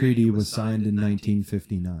Antarctic Treaty was signed in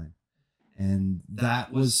 1959. And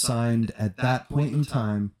that was signed at that point in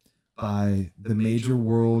time by the major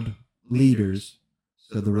world leaders.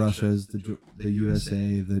 So the Russias, the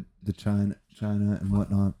USA, the China and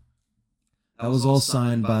whatnot. That was all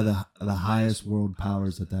signed by the highest world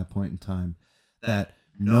powers at that point in time. That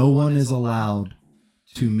no one is allowed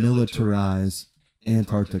to militarize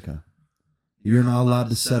Antarctica. You're not allowed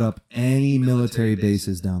to set up any military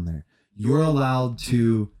bases down there. You're allowed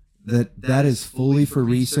to, that is fully for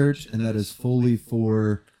research, and that is fully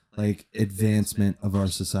for like advancement of our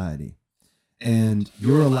society. And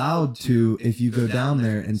you're allowed to, if you go down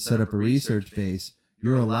there and set up a research base,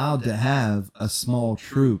 you're allowed to have a small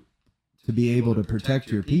troop to be able to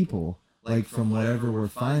protect your people, like from whatever we're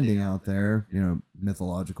finding out there, you know,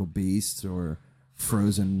 mythological beasts or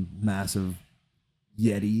frozen massive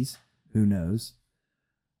yetis, who knows.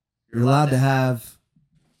 You're allowed to have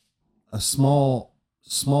a small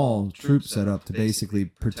troop set up to basically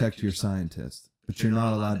protect your scientists, but you're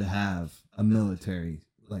not allowed to have a military,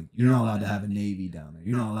 like you're not allowed to have a navy down there.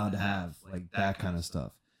 You're not allowed to have like that kind of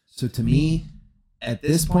stuff. So to me, at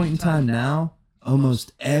this point in time now,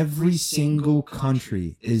 almost every single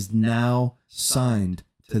country is now signed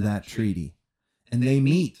to that treaty, and they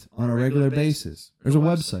meet on a regular basis. There's a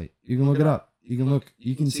website. You can look it up.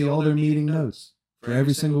 You can see all their meeting notes for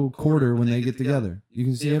every single quarter when they get together. You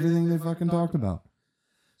can see everything they fucking talked about.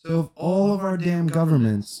 So if all of our damn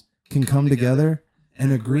governments can come together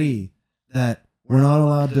and agree that we're not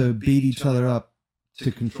allowed to beat each other up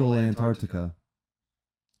to control Antarctica,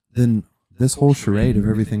 then this whole charade of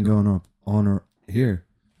everything going on here,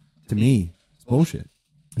 to me, it's bullshit.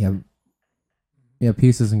 Yeah,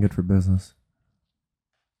 peace isn't good for business.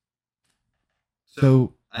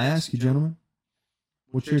 So I ask you, gentlemen,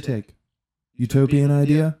 what's your take? Utopian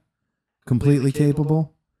idea? Completely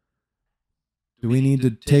capable? Do we need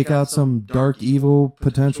to take out some dark, evil,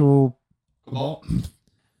 potential cabal?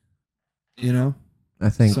 You know? I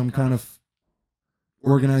think some kind of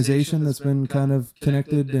organization that's been kind of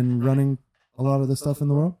connected and running a lot of the stuff in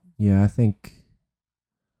the world? Yeah, I think,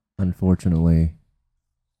 unfortunately,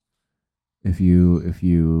 if you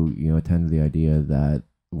attend to the idea that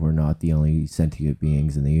we're not the only sentient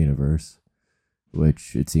beings in the universe,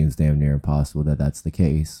 which it seems damn near impossible that that's the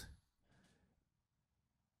case,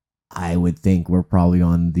 I would think we're probably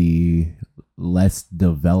on the less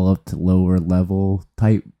developed, lower level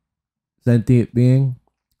type sentient being.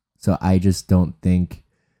 So I just don't think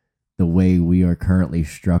the way we are currently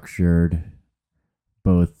structured,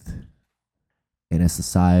 both in a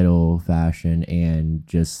societal fashion and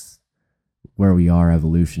just where we are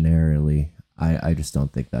evolutionarily, I just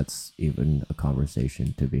don't think that's even a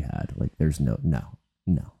conversation to be had. Like, there's no,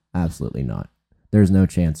 absolutely not. There's no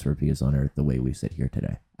chance for peace on earth the way we sit here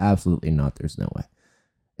today. Absolutely not. There's no way.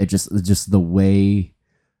 It's just the way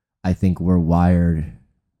I think we're wired.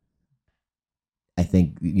 I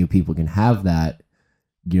think people can have that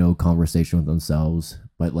conversation with themselves,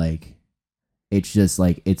 but like it's just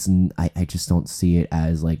like I just don't see it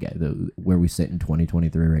as like where we sit in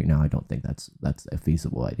 2023 right now. I don't think that's a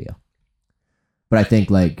feasible idea. But I think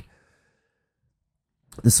like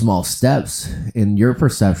the small steps in your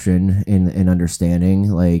perception in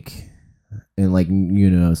understanding, like and like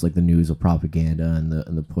it's like the news of propaganda and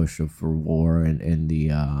the push for war and the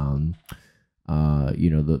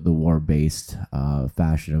the war based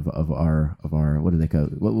fashion of our what do they call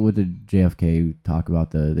what did JFK talk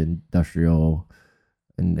about the industrial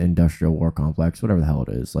war complex, whatever the hell it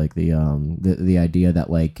is, like the idea that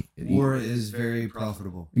like War is very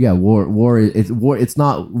profitable. yeah, war it's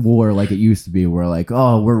not war like it used to be where like,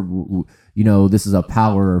 oh, we're this is a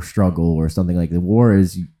power struggle or something. Like the war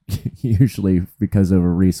is usually because of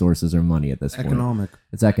resources or money at this point.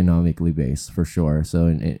 It's economically based for sure.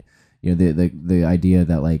 So the idea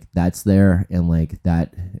that like that's there and like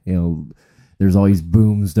that there's always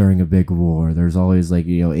booms during a big war. There's always like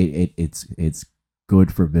it's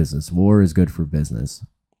good for business. War is good for business,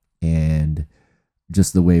 and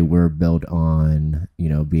just the way we're built on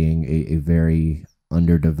being a very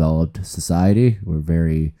underdeveloped society. We're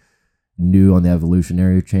very new on the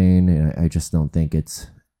evolutionary chain, and I just don't think it's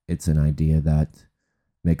an idea that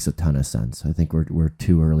makes a ton of sense. I think we're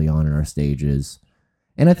too early on in our stages.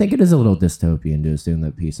 And I think it is a little dystopian to assume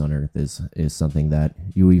that peace on Earth is something that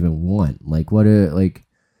you even want. Like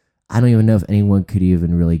I don't even know if anyone could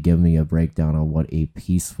even really give me a breakdown on what a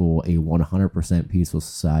 100% peaceful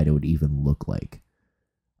society would even look like.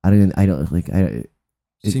 It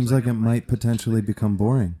seems like it might potentially become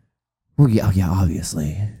boring. Well, yeah,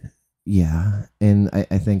 obviously, yeah, and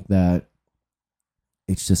I think that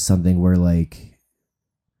it's just something where like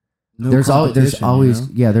there's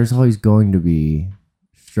always going to be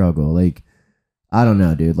struggle. Like I don't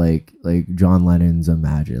know, dude. Like John Lennon's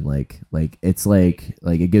Imagine. Like it's like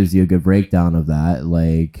it gives you a good breakdown of that.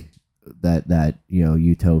 Like that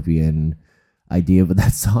utopian idea, but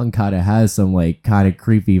that song kind of has some like kind of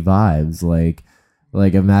creepy vibes. Like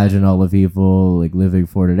imagine all the people like living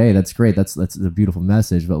for today. That's great. That's a beautiful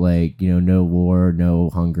message. But like no war, no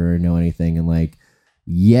hunger, no anything, and like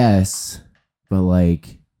yes, but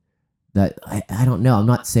like that I don't know. I'm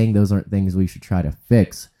not saying those aren't things we should try to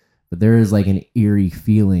fix. But there is like an eerie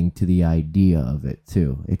feeling to the idea of it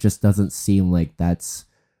too. It just doesn't seem like that's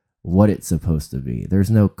what it's supposed to be. There's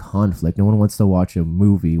no conflict. No one wants to watch a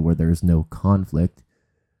movie where there's no conflict.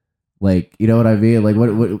 Like, you know what I mean? Like,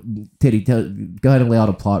 what Titty, go ahead and lay out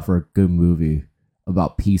a plot for a good movie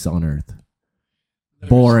about peace on Earth.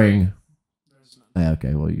 Boring.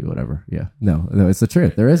 Okay, well, whatever. Yeah. No, it's the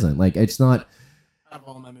truth. There isn't. Like, it's not. Out of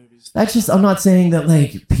all my movies. That's just, I'm not saying that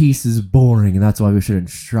like peace is boring and that's why we shouldn't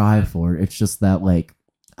strive for it. It's just that like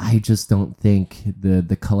I just don't think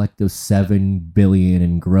the collective 7 billion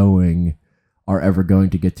and growing are ever going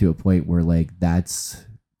to get to a point where like that's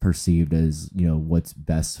perceived as what's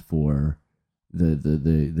best for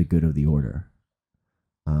the good of the order,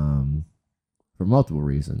 for multiple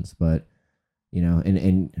reasons. But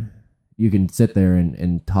and you can sit there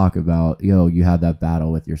and talk about you have that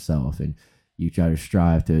battle with yourself and you try to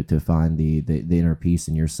strive to find the inner peace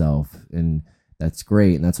in yourself, and that's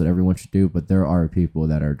great, and that's what everyone should do. But there are people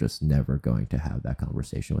that are just never going to have that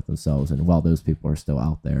conversation with themselves, and while those people are still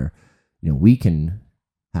out there, we can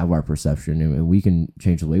have our perception and we can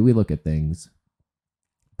change the way we look at things,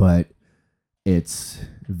 but it's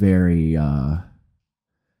very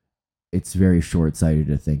short-sighted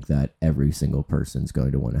to think that every single person's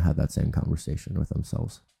going to want to have that same conversation with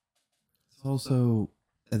themselves. It's also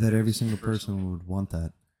that every single person would want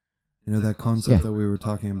that. That concept that we were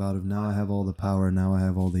talking about of now I have all the power, now I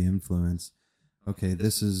have all the influence. Okay,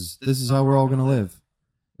 this is how we're all going to live.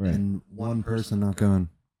 Right. And one person not going,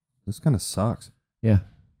 this kind of sucks. Yeah.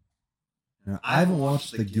 I haven't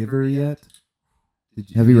watched The Giver yet.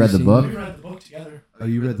 Have you read the book? We read the book together. Oh,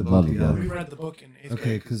 you read the book together? We read the book in 8th grade.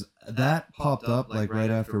 Okay, because that popped up like right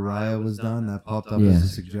after Raya was done. That popped up as a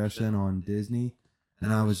suggestion on Disney.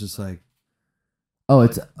 And I was just like, oh,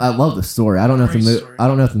 I love the story. I don't know if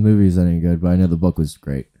the movie is any good, but I know the book was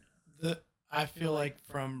great. I feel like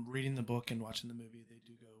from reading the book and watching the movie, they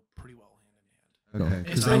do go pretty well hand in hand.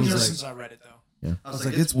 Okay, it's been years since I read it though. Yeah. I was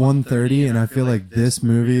like, it's 1:30, and I feel like this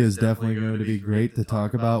movie is definitely going to be great to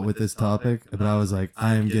talk about with this topic. But I was like,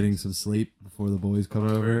 I am getting some sleep before the boys come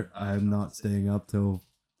over. I am not staying up till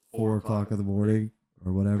 4 o'clock in the morning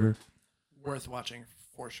or whatever. Worth watching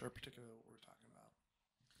for sure, particularly what we're talking about.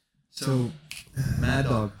 So, Mad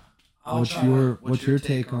Dog, what's your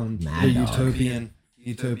take on the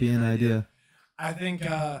utopian idea? I think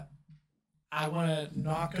I want to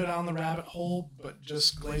not go down the rabbit hole, but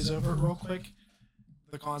just glaze over it real quick.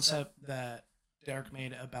 The concept that Derek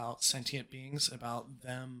made about sentient beings, about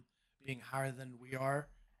them being higher than we are,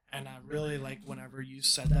 and I really like whenever you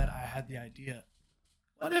said that, I had the idea.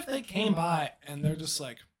 What if they came by and they're just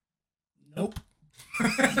like, nope.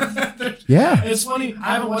 Yeah. It's funny.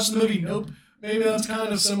 I haven't watched the movie Nope, maybe that's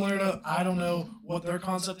kind of similar to, I don't know what their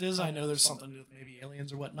concept is. I know there's something to do with maybe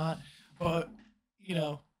aliens or whatnot, but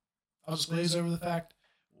I'll just glaze over the fact.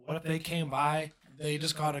 What if they came by, they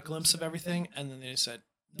just got a glimpse of everything, and then they said,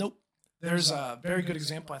 nope. There's a very good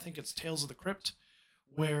example. I think it's Tales of the Crypt,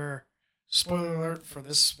 where, spoiler alert for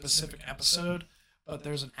this specific episode, but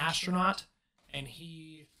there's an astronaut, and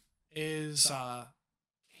he is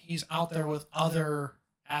he's out there with other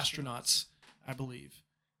astronauts, I believe.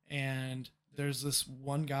 And there's this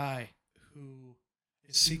one guy who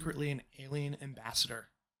is secretly an alien ambassador.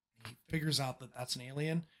 He figures out that that's an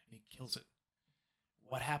alien, and he kills it.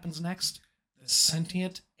 What happens next? The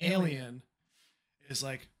sentient alien is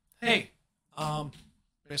like, hey,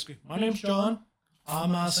 basically, my name's John.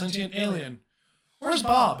 I'm a sentient alien. Where's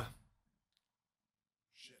Bob?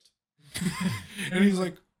 Shit. And he's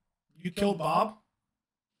like, you killed Bob?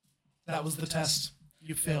 That was the test.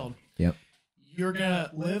 You failed. Yep. You're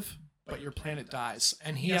gonna live, but your planet dies.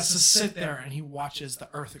 And he has to sit there and he watches the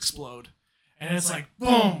Earth explode. And it's like,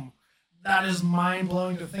 boom! That is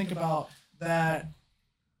mind-blowing to think about, that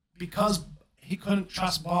because he couldn't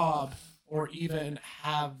trust Bob or even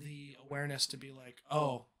have the awareness to be like,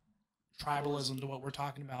 oh, tribalism to what we're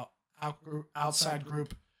talking about, outside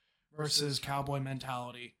group versus cowboy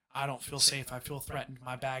mentality. I don't feel safe. I feel threatened.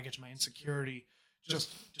 My baggage, my insecurity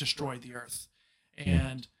just destroyed the Earth.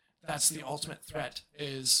 And that's the ultimate threat,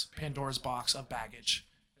 is Pandora's box of baggage.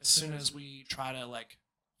 As soon as we try to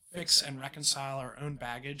fix and reconcile our own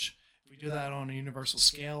baggage, if we do that on a universal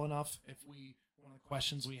scale enough, one of the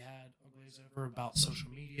questions we had over about social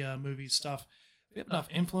media, movies, stuff, if we have enough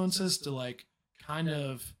influences to kind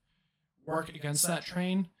of work against that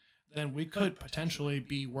train, then we could potentially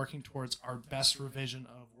be working towards our best revision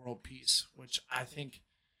of world peace, which I think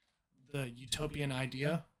the utopian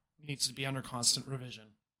idea needs to be under constant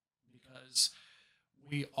revision, because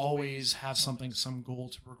we always have some goal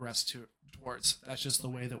to progress towards. That's just the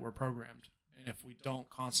way that we're programmed. And if we don't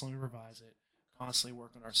constantly revise it, constantly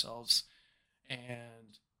work on ourselves,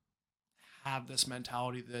 and have this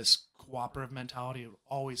mentality, this cooperative mentality, it will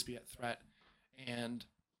always be at threat. And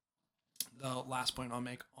the last point I'll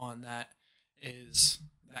make on that is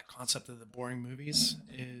that concept of the boring movies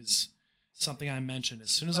is something I mentioned. As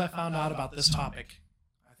soon as I found out about this topic,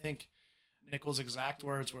 I think Nichols' exact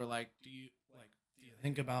words were like, do you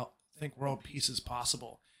think world peace is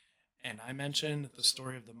possible? And I mentioned the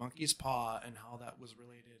story of the monkey's paw and how that was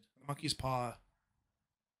related. The monkey's paw,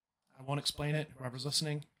 I won't explain it. Whoever's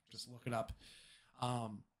listening, just look it up.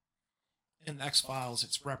 In the X-Files,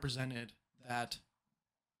 it's represented that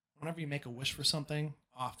whenever you make a wish for something,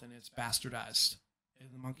 often it's bastardized. In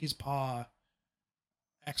the monkey's paw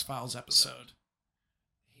X-Files episode,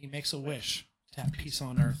 he makes a wish to have peace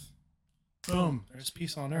on Earth. Boom, there's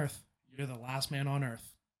peace on Earth. You're the last man on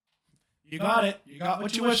Earth. You got it. You got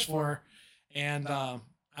what you wished for. And I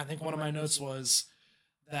think one of my notes was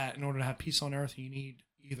that in order to have peace on Earth, you need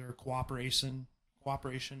either cooperation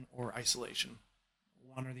or isolation,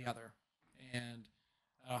 one or the other. And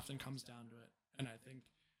that often comes down to it. And I think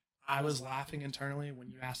I was laughing internally when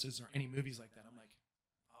you asked, is there any movies like that? I'm like,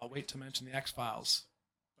 I'll wait to mention the X-Files.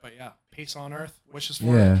 But yeah, peace on Earth, wishes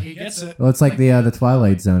for it. He gets it. Well, it's like the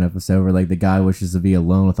Twilight Zone episode where the guy wishes to be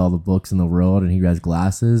alone with all the books in the world, and he has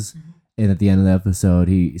glasses. Mm-hmm. And at the end of the episode,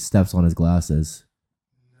 he steps on his glasses.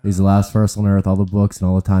 No. He's the last person on Earth, all the books and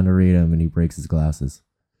all the time to read them, and he breaks his glasses.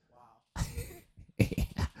 Wow.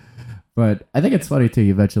 Yeah. But I think it's funny too.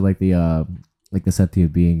 You mentioned the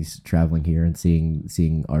sentient beings traveling here and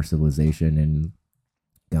seeing our civilization and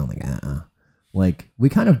going we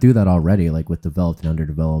kind of do that already, with developed and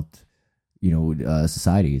underdeveloped,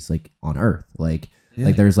 societies on Earth.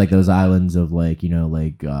 There's those islands of there's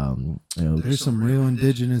some real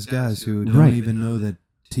indigenous guys who don't even know that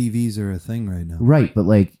TVs are a thing right now. Right, but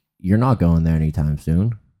you're not going there anytime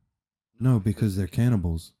soon. No, because they're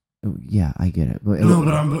cannibals. Yeah, I get it. But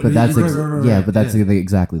that's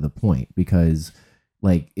exactly the point, because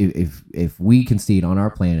if we concede on our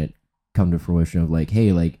planet, come to fruition of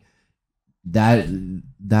hey, that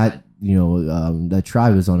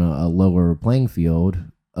tribe is on a lower playing field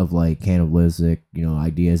of cannibalistic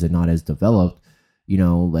ideas and not as developed,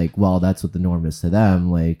 well, that's what the norm is to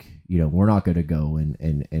them, we're not going to go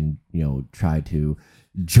and try to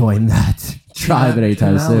join that tribe at any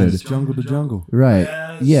time soon. Jungle to jungle, right?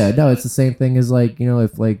 Yes. Yeah, no, it's the same thing as if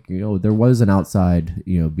there was an outside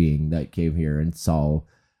being that came here and saw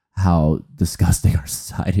how disgusting our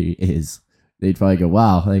society is, they'd probably go,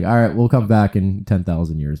 wow, all right, we'll come back in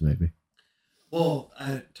 10,000 years maybe. Well,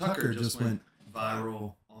 Tucker just went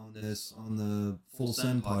viral on the Full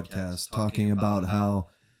Send podcast, talking about how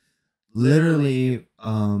literally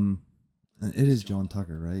It is John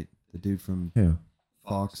Tucker, right? The dude from Yeah.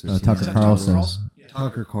 Fox or Tucker CNN. Carlson.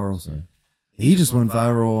 Tucker Carlson. He just went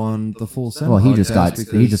viral on the Full Send. Well, he just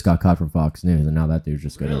podcast got caught from Fox News, and now that dude's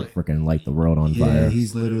just gonna Really? freaking light the world on Yeah, fire.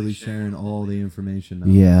 he's literally sharing all the information now.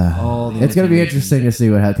 Yeah, All the it's gonna be information. interesting to see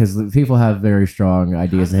what happens because people have very strong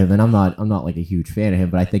ideas of him, and I'm not like a huge fan of him,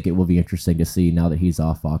 but I think it will be interesting to see now that he's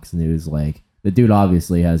off Fox News. Like the dude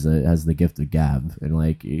obviously has the gift of gab, and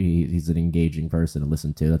like he's an engaging person to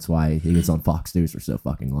listen to. That's why he is on Fox News for so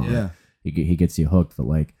fucking long. Yeah. He gets you hooked, but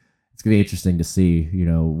like it's gonna be interesting to see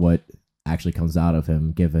what actually comes out of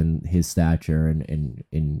him given his stature and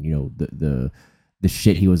the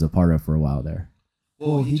shit he was a part of for a while there.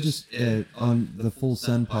 Well, he just on the Full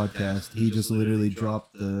Send podcast, he just literally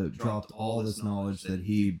dropped all this knowledge that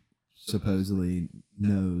he supposedly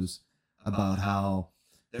knows about how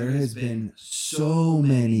there has been so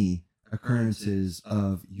many occurrences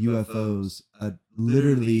of UFOs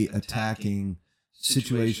literally attacking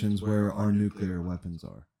situations where our nuclear weapons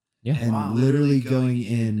are. Yeah. And Wow. literally going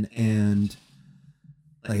in and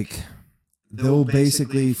like they'll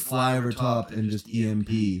basically fly over top and just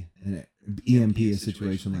EMP a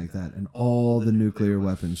situation like that, and all the nuclear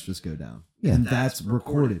weapons just go down. Yeah. And that's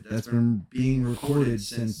recorded. That's been being recorded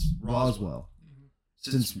since Roswell.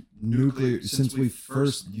 Since we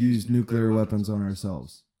first used nuclear weapons on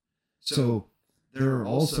ourselves. So there's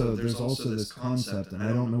also this concept, and I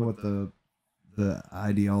don't know what the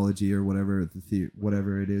ideology or whatever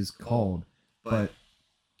whatever it is called, but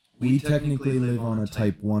we technically live on a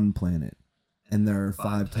type 1 planet, and there are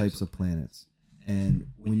 5 types of planets. And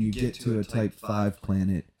when you get to a type 5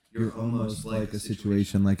 planet, you're almost like a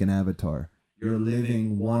situation like an avatar. You're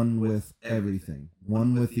living one with everything,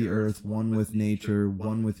 one with the earth, one with nature,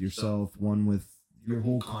 one with yourself, one with your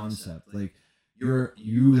whole concept. Like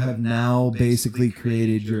you have now basically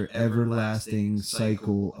created your everlasting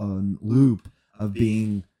cycle on loop of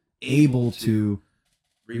being able to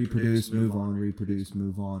reproduce, move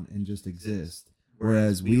on, and just exist.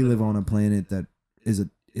 Whereas we live on a planet that is a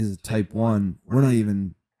type 1. We're not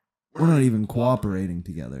even cooperating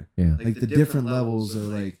together. Yeah. Like the different levels are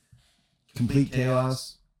like complete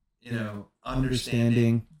chaos,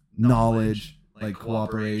 understanding, knowledge, like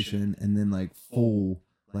cooperation, and then like full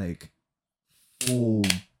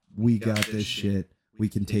we got this shit. We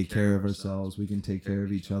can take care of ourselves. We can take care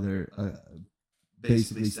of each other.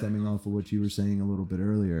 Basically stemming off of what you were saying a little bit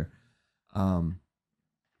earlier.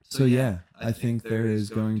 So yeah, I think there is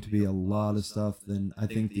going to be a lot of stuff. Then I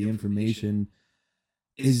think the information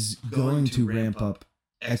is going to ramp up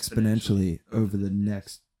exponentially over the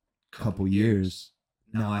next couple years.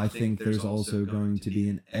 Now I think there's also going to be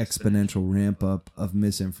an exponential ramp up of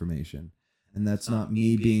misinformation. And that's not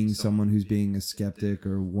me being someone who's being a skeptic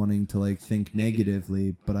or wanting to like think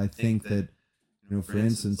negatively, but I think that, for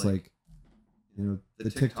instance, like, the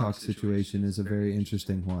TikTok situation is a very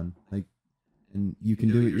interesting one. Like, and you can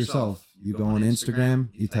do it yourself. You go on Instagram,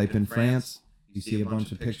 you type in France, you see a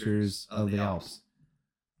bunch of pictures of the Alps.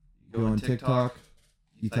 You go on TikTok,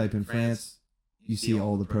 you type in France, you see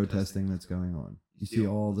all the protesting that's going on. You see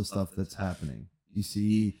all the stuff that's happening. You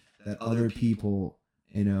see that other people,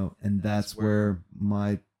 and that's where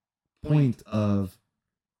my point of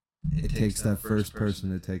it takes that first person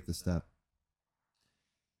to take the step.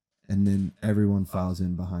 And then everyone files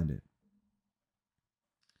in behind it.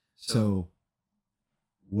 So,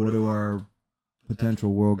 what do our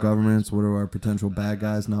potential world governments, what do our potential bad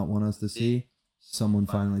guys not want us to see? Someone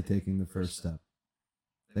finally taking the first step.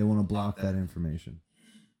 They want to block that information.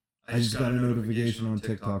 I just got a notification on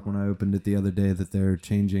TikTok when I opened it the other day that they're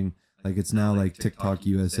changing, like it's now like TikTok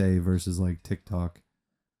USA versus like TikTok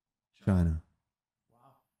China.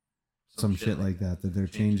 Some shit like that they're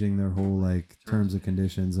changing their whole like terms and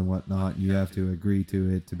conditions and whatnot. You have to agree to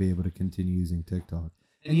it to be able to continue using TikTok.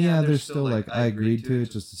 And yeah, there's still like, I agreed to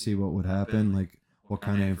it just to see what would happen, like what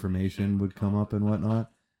kind of information would come up and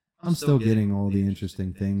whatnot. I'm still getting all the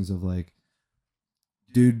interesting things of like,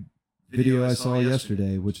 dude, video I saw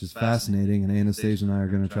yesterday, which is fascinating, and Anastasia and I are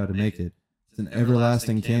going to try to make it. It's an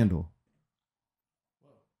everlasting candle.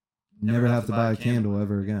 Never have to buy a candle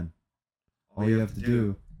ever again. All you have to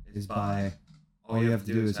do is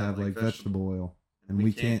have like vegetable oil, and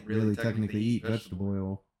we can't really technically eat vegetable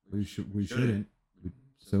oil. We shouldn't.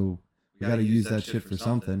 So we got to use that shit for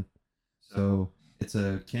something. So it's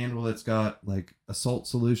a candle that's got like a salt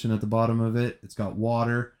solution at the bottom of it. It's got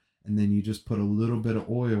water, and then you just put a little bit of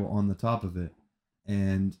oil on the top of it,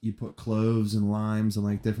 and you put cloves and limes and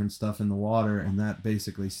like different stuff in the water, and that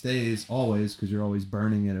basically stays always because you're always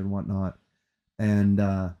burning it and whatnot. And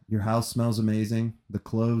your house smells amazing. The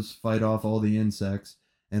cloves fight off all the insects,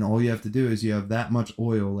 And all you have to do is you have that much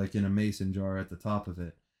oil, like in a mason jar at the top of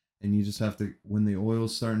it. And you just have to, when the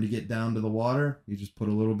oil's starting to get down to the water, you just put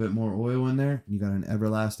a little bit more oil in there, and you got an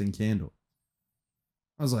everlasting candle.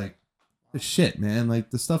 I was like, shit, man.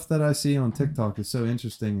 Like, the stuff that I see on TikTok is so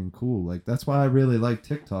interesting and cool. Like, that's why I really like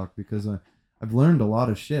TikTok, because I've learned a lot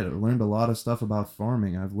of shit. I've learned a lot of stuff about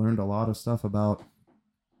farming. I've learned a lot of stuff about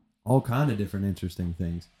all kind of different interesting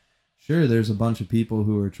things. Sure, there's a bunch of people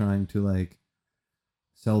who are trying to, like,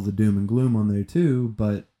 sell the doom and gloom on there too,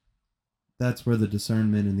 but that's where the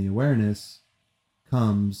discernment and the awareness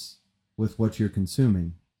comes with what you're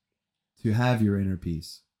consuming to have your inner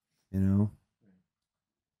peace, you know?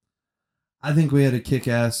 I think we had a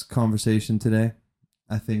kick-ass conversation today.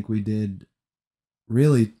 I think we did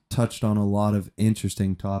really touched on a lot of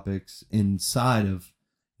interesting topics inside of,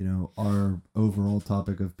 you know, our overall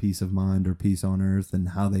topic of peace of mind or peace on earth and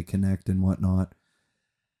how they connect and whatnot.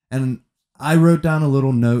 And I wrote down a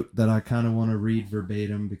little note that I kind of want to read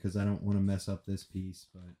verbatim because I don't want to mess up this piece,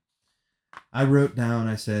 but I wrote down,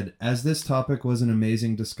 I said, as this topic was an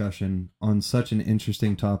amazing discussion on such an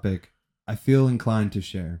interesting topic, I feel inclined to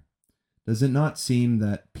share. Does it not seem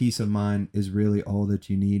that peace of mind is really all that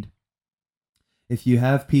you need? If you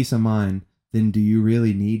have peace of mind, then do you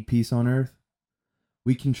really need peace on earth?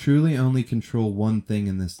 We can truly only control one thing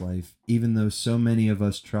in this life, even though so many of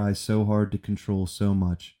us try so hard to control so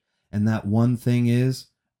much. And that one thing is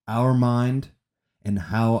our mind and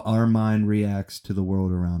how our mind reacts to the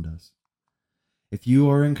world around us. If you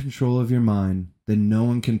are in control of your mind, then no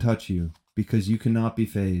one can touch you because you cannot be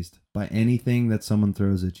fazed by anything that someone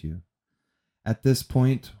throws at you. At this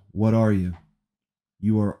point, what are you?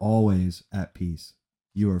 You are always at peace.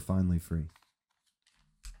 You are finally free.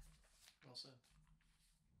 Well said.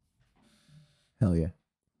 Hell yeah.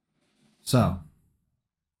 So,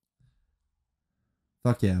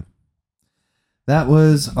 fuck yeah. That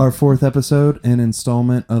was our 4th episode and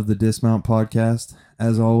installment of the Dismount Podcast.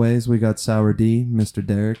 As always, we got Sour D, Mr.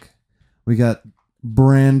 Derek. We got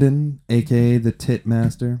Brandon, a.k.a. the Tit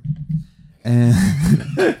Master, and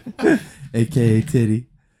a.k.a. Titty.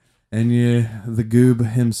 And yeah, the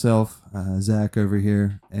goob himself, Zach over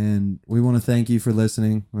here. And we want to thank you for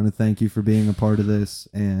listening. I want to thank you for being a part of this.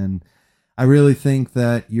 And I really think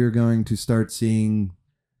that you're going to start seeing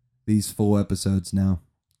these full episodes now,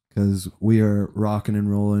 because we are rocking and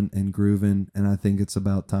rolling and grooving, and I think it's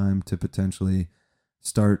about time to potentially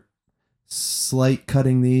start slight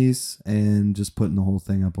cutting these and just putting the whole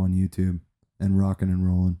thing up on YouTube and rocking and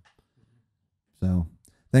rolling. So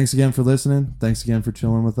thanks again for listening. Thanks again for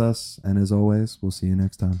chilling with us. And as always, we'll see you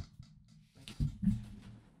next time.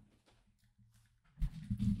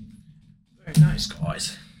 Very nice,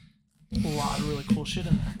 guys. A lot of really cool shit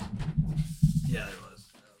in there. Yeah, there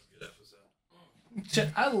was. That was a good episode. Shit,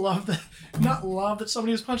 I love that. Not love that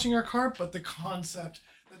somebody was punching our cart, but the concept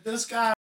that this guy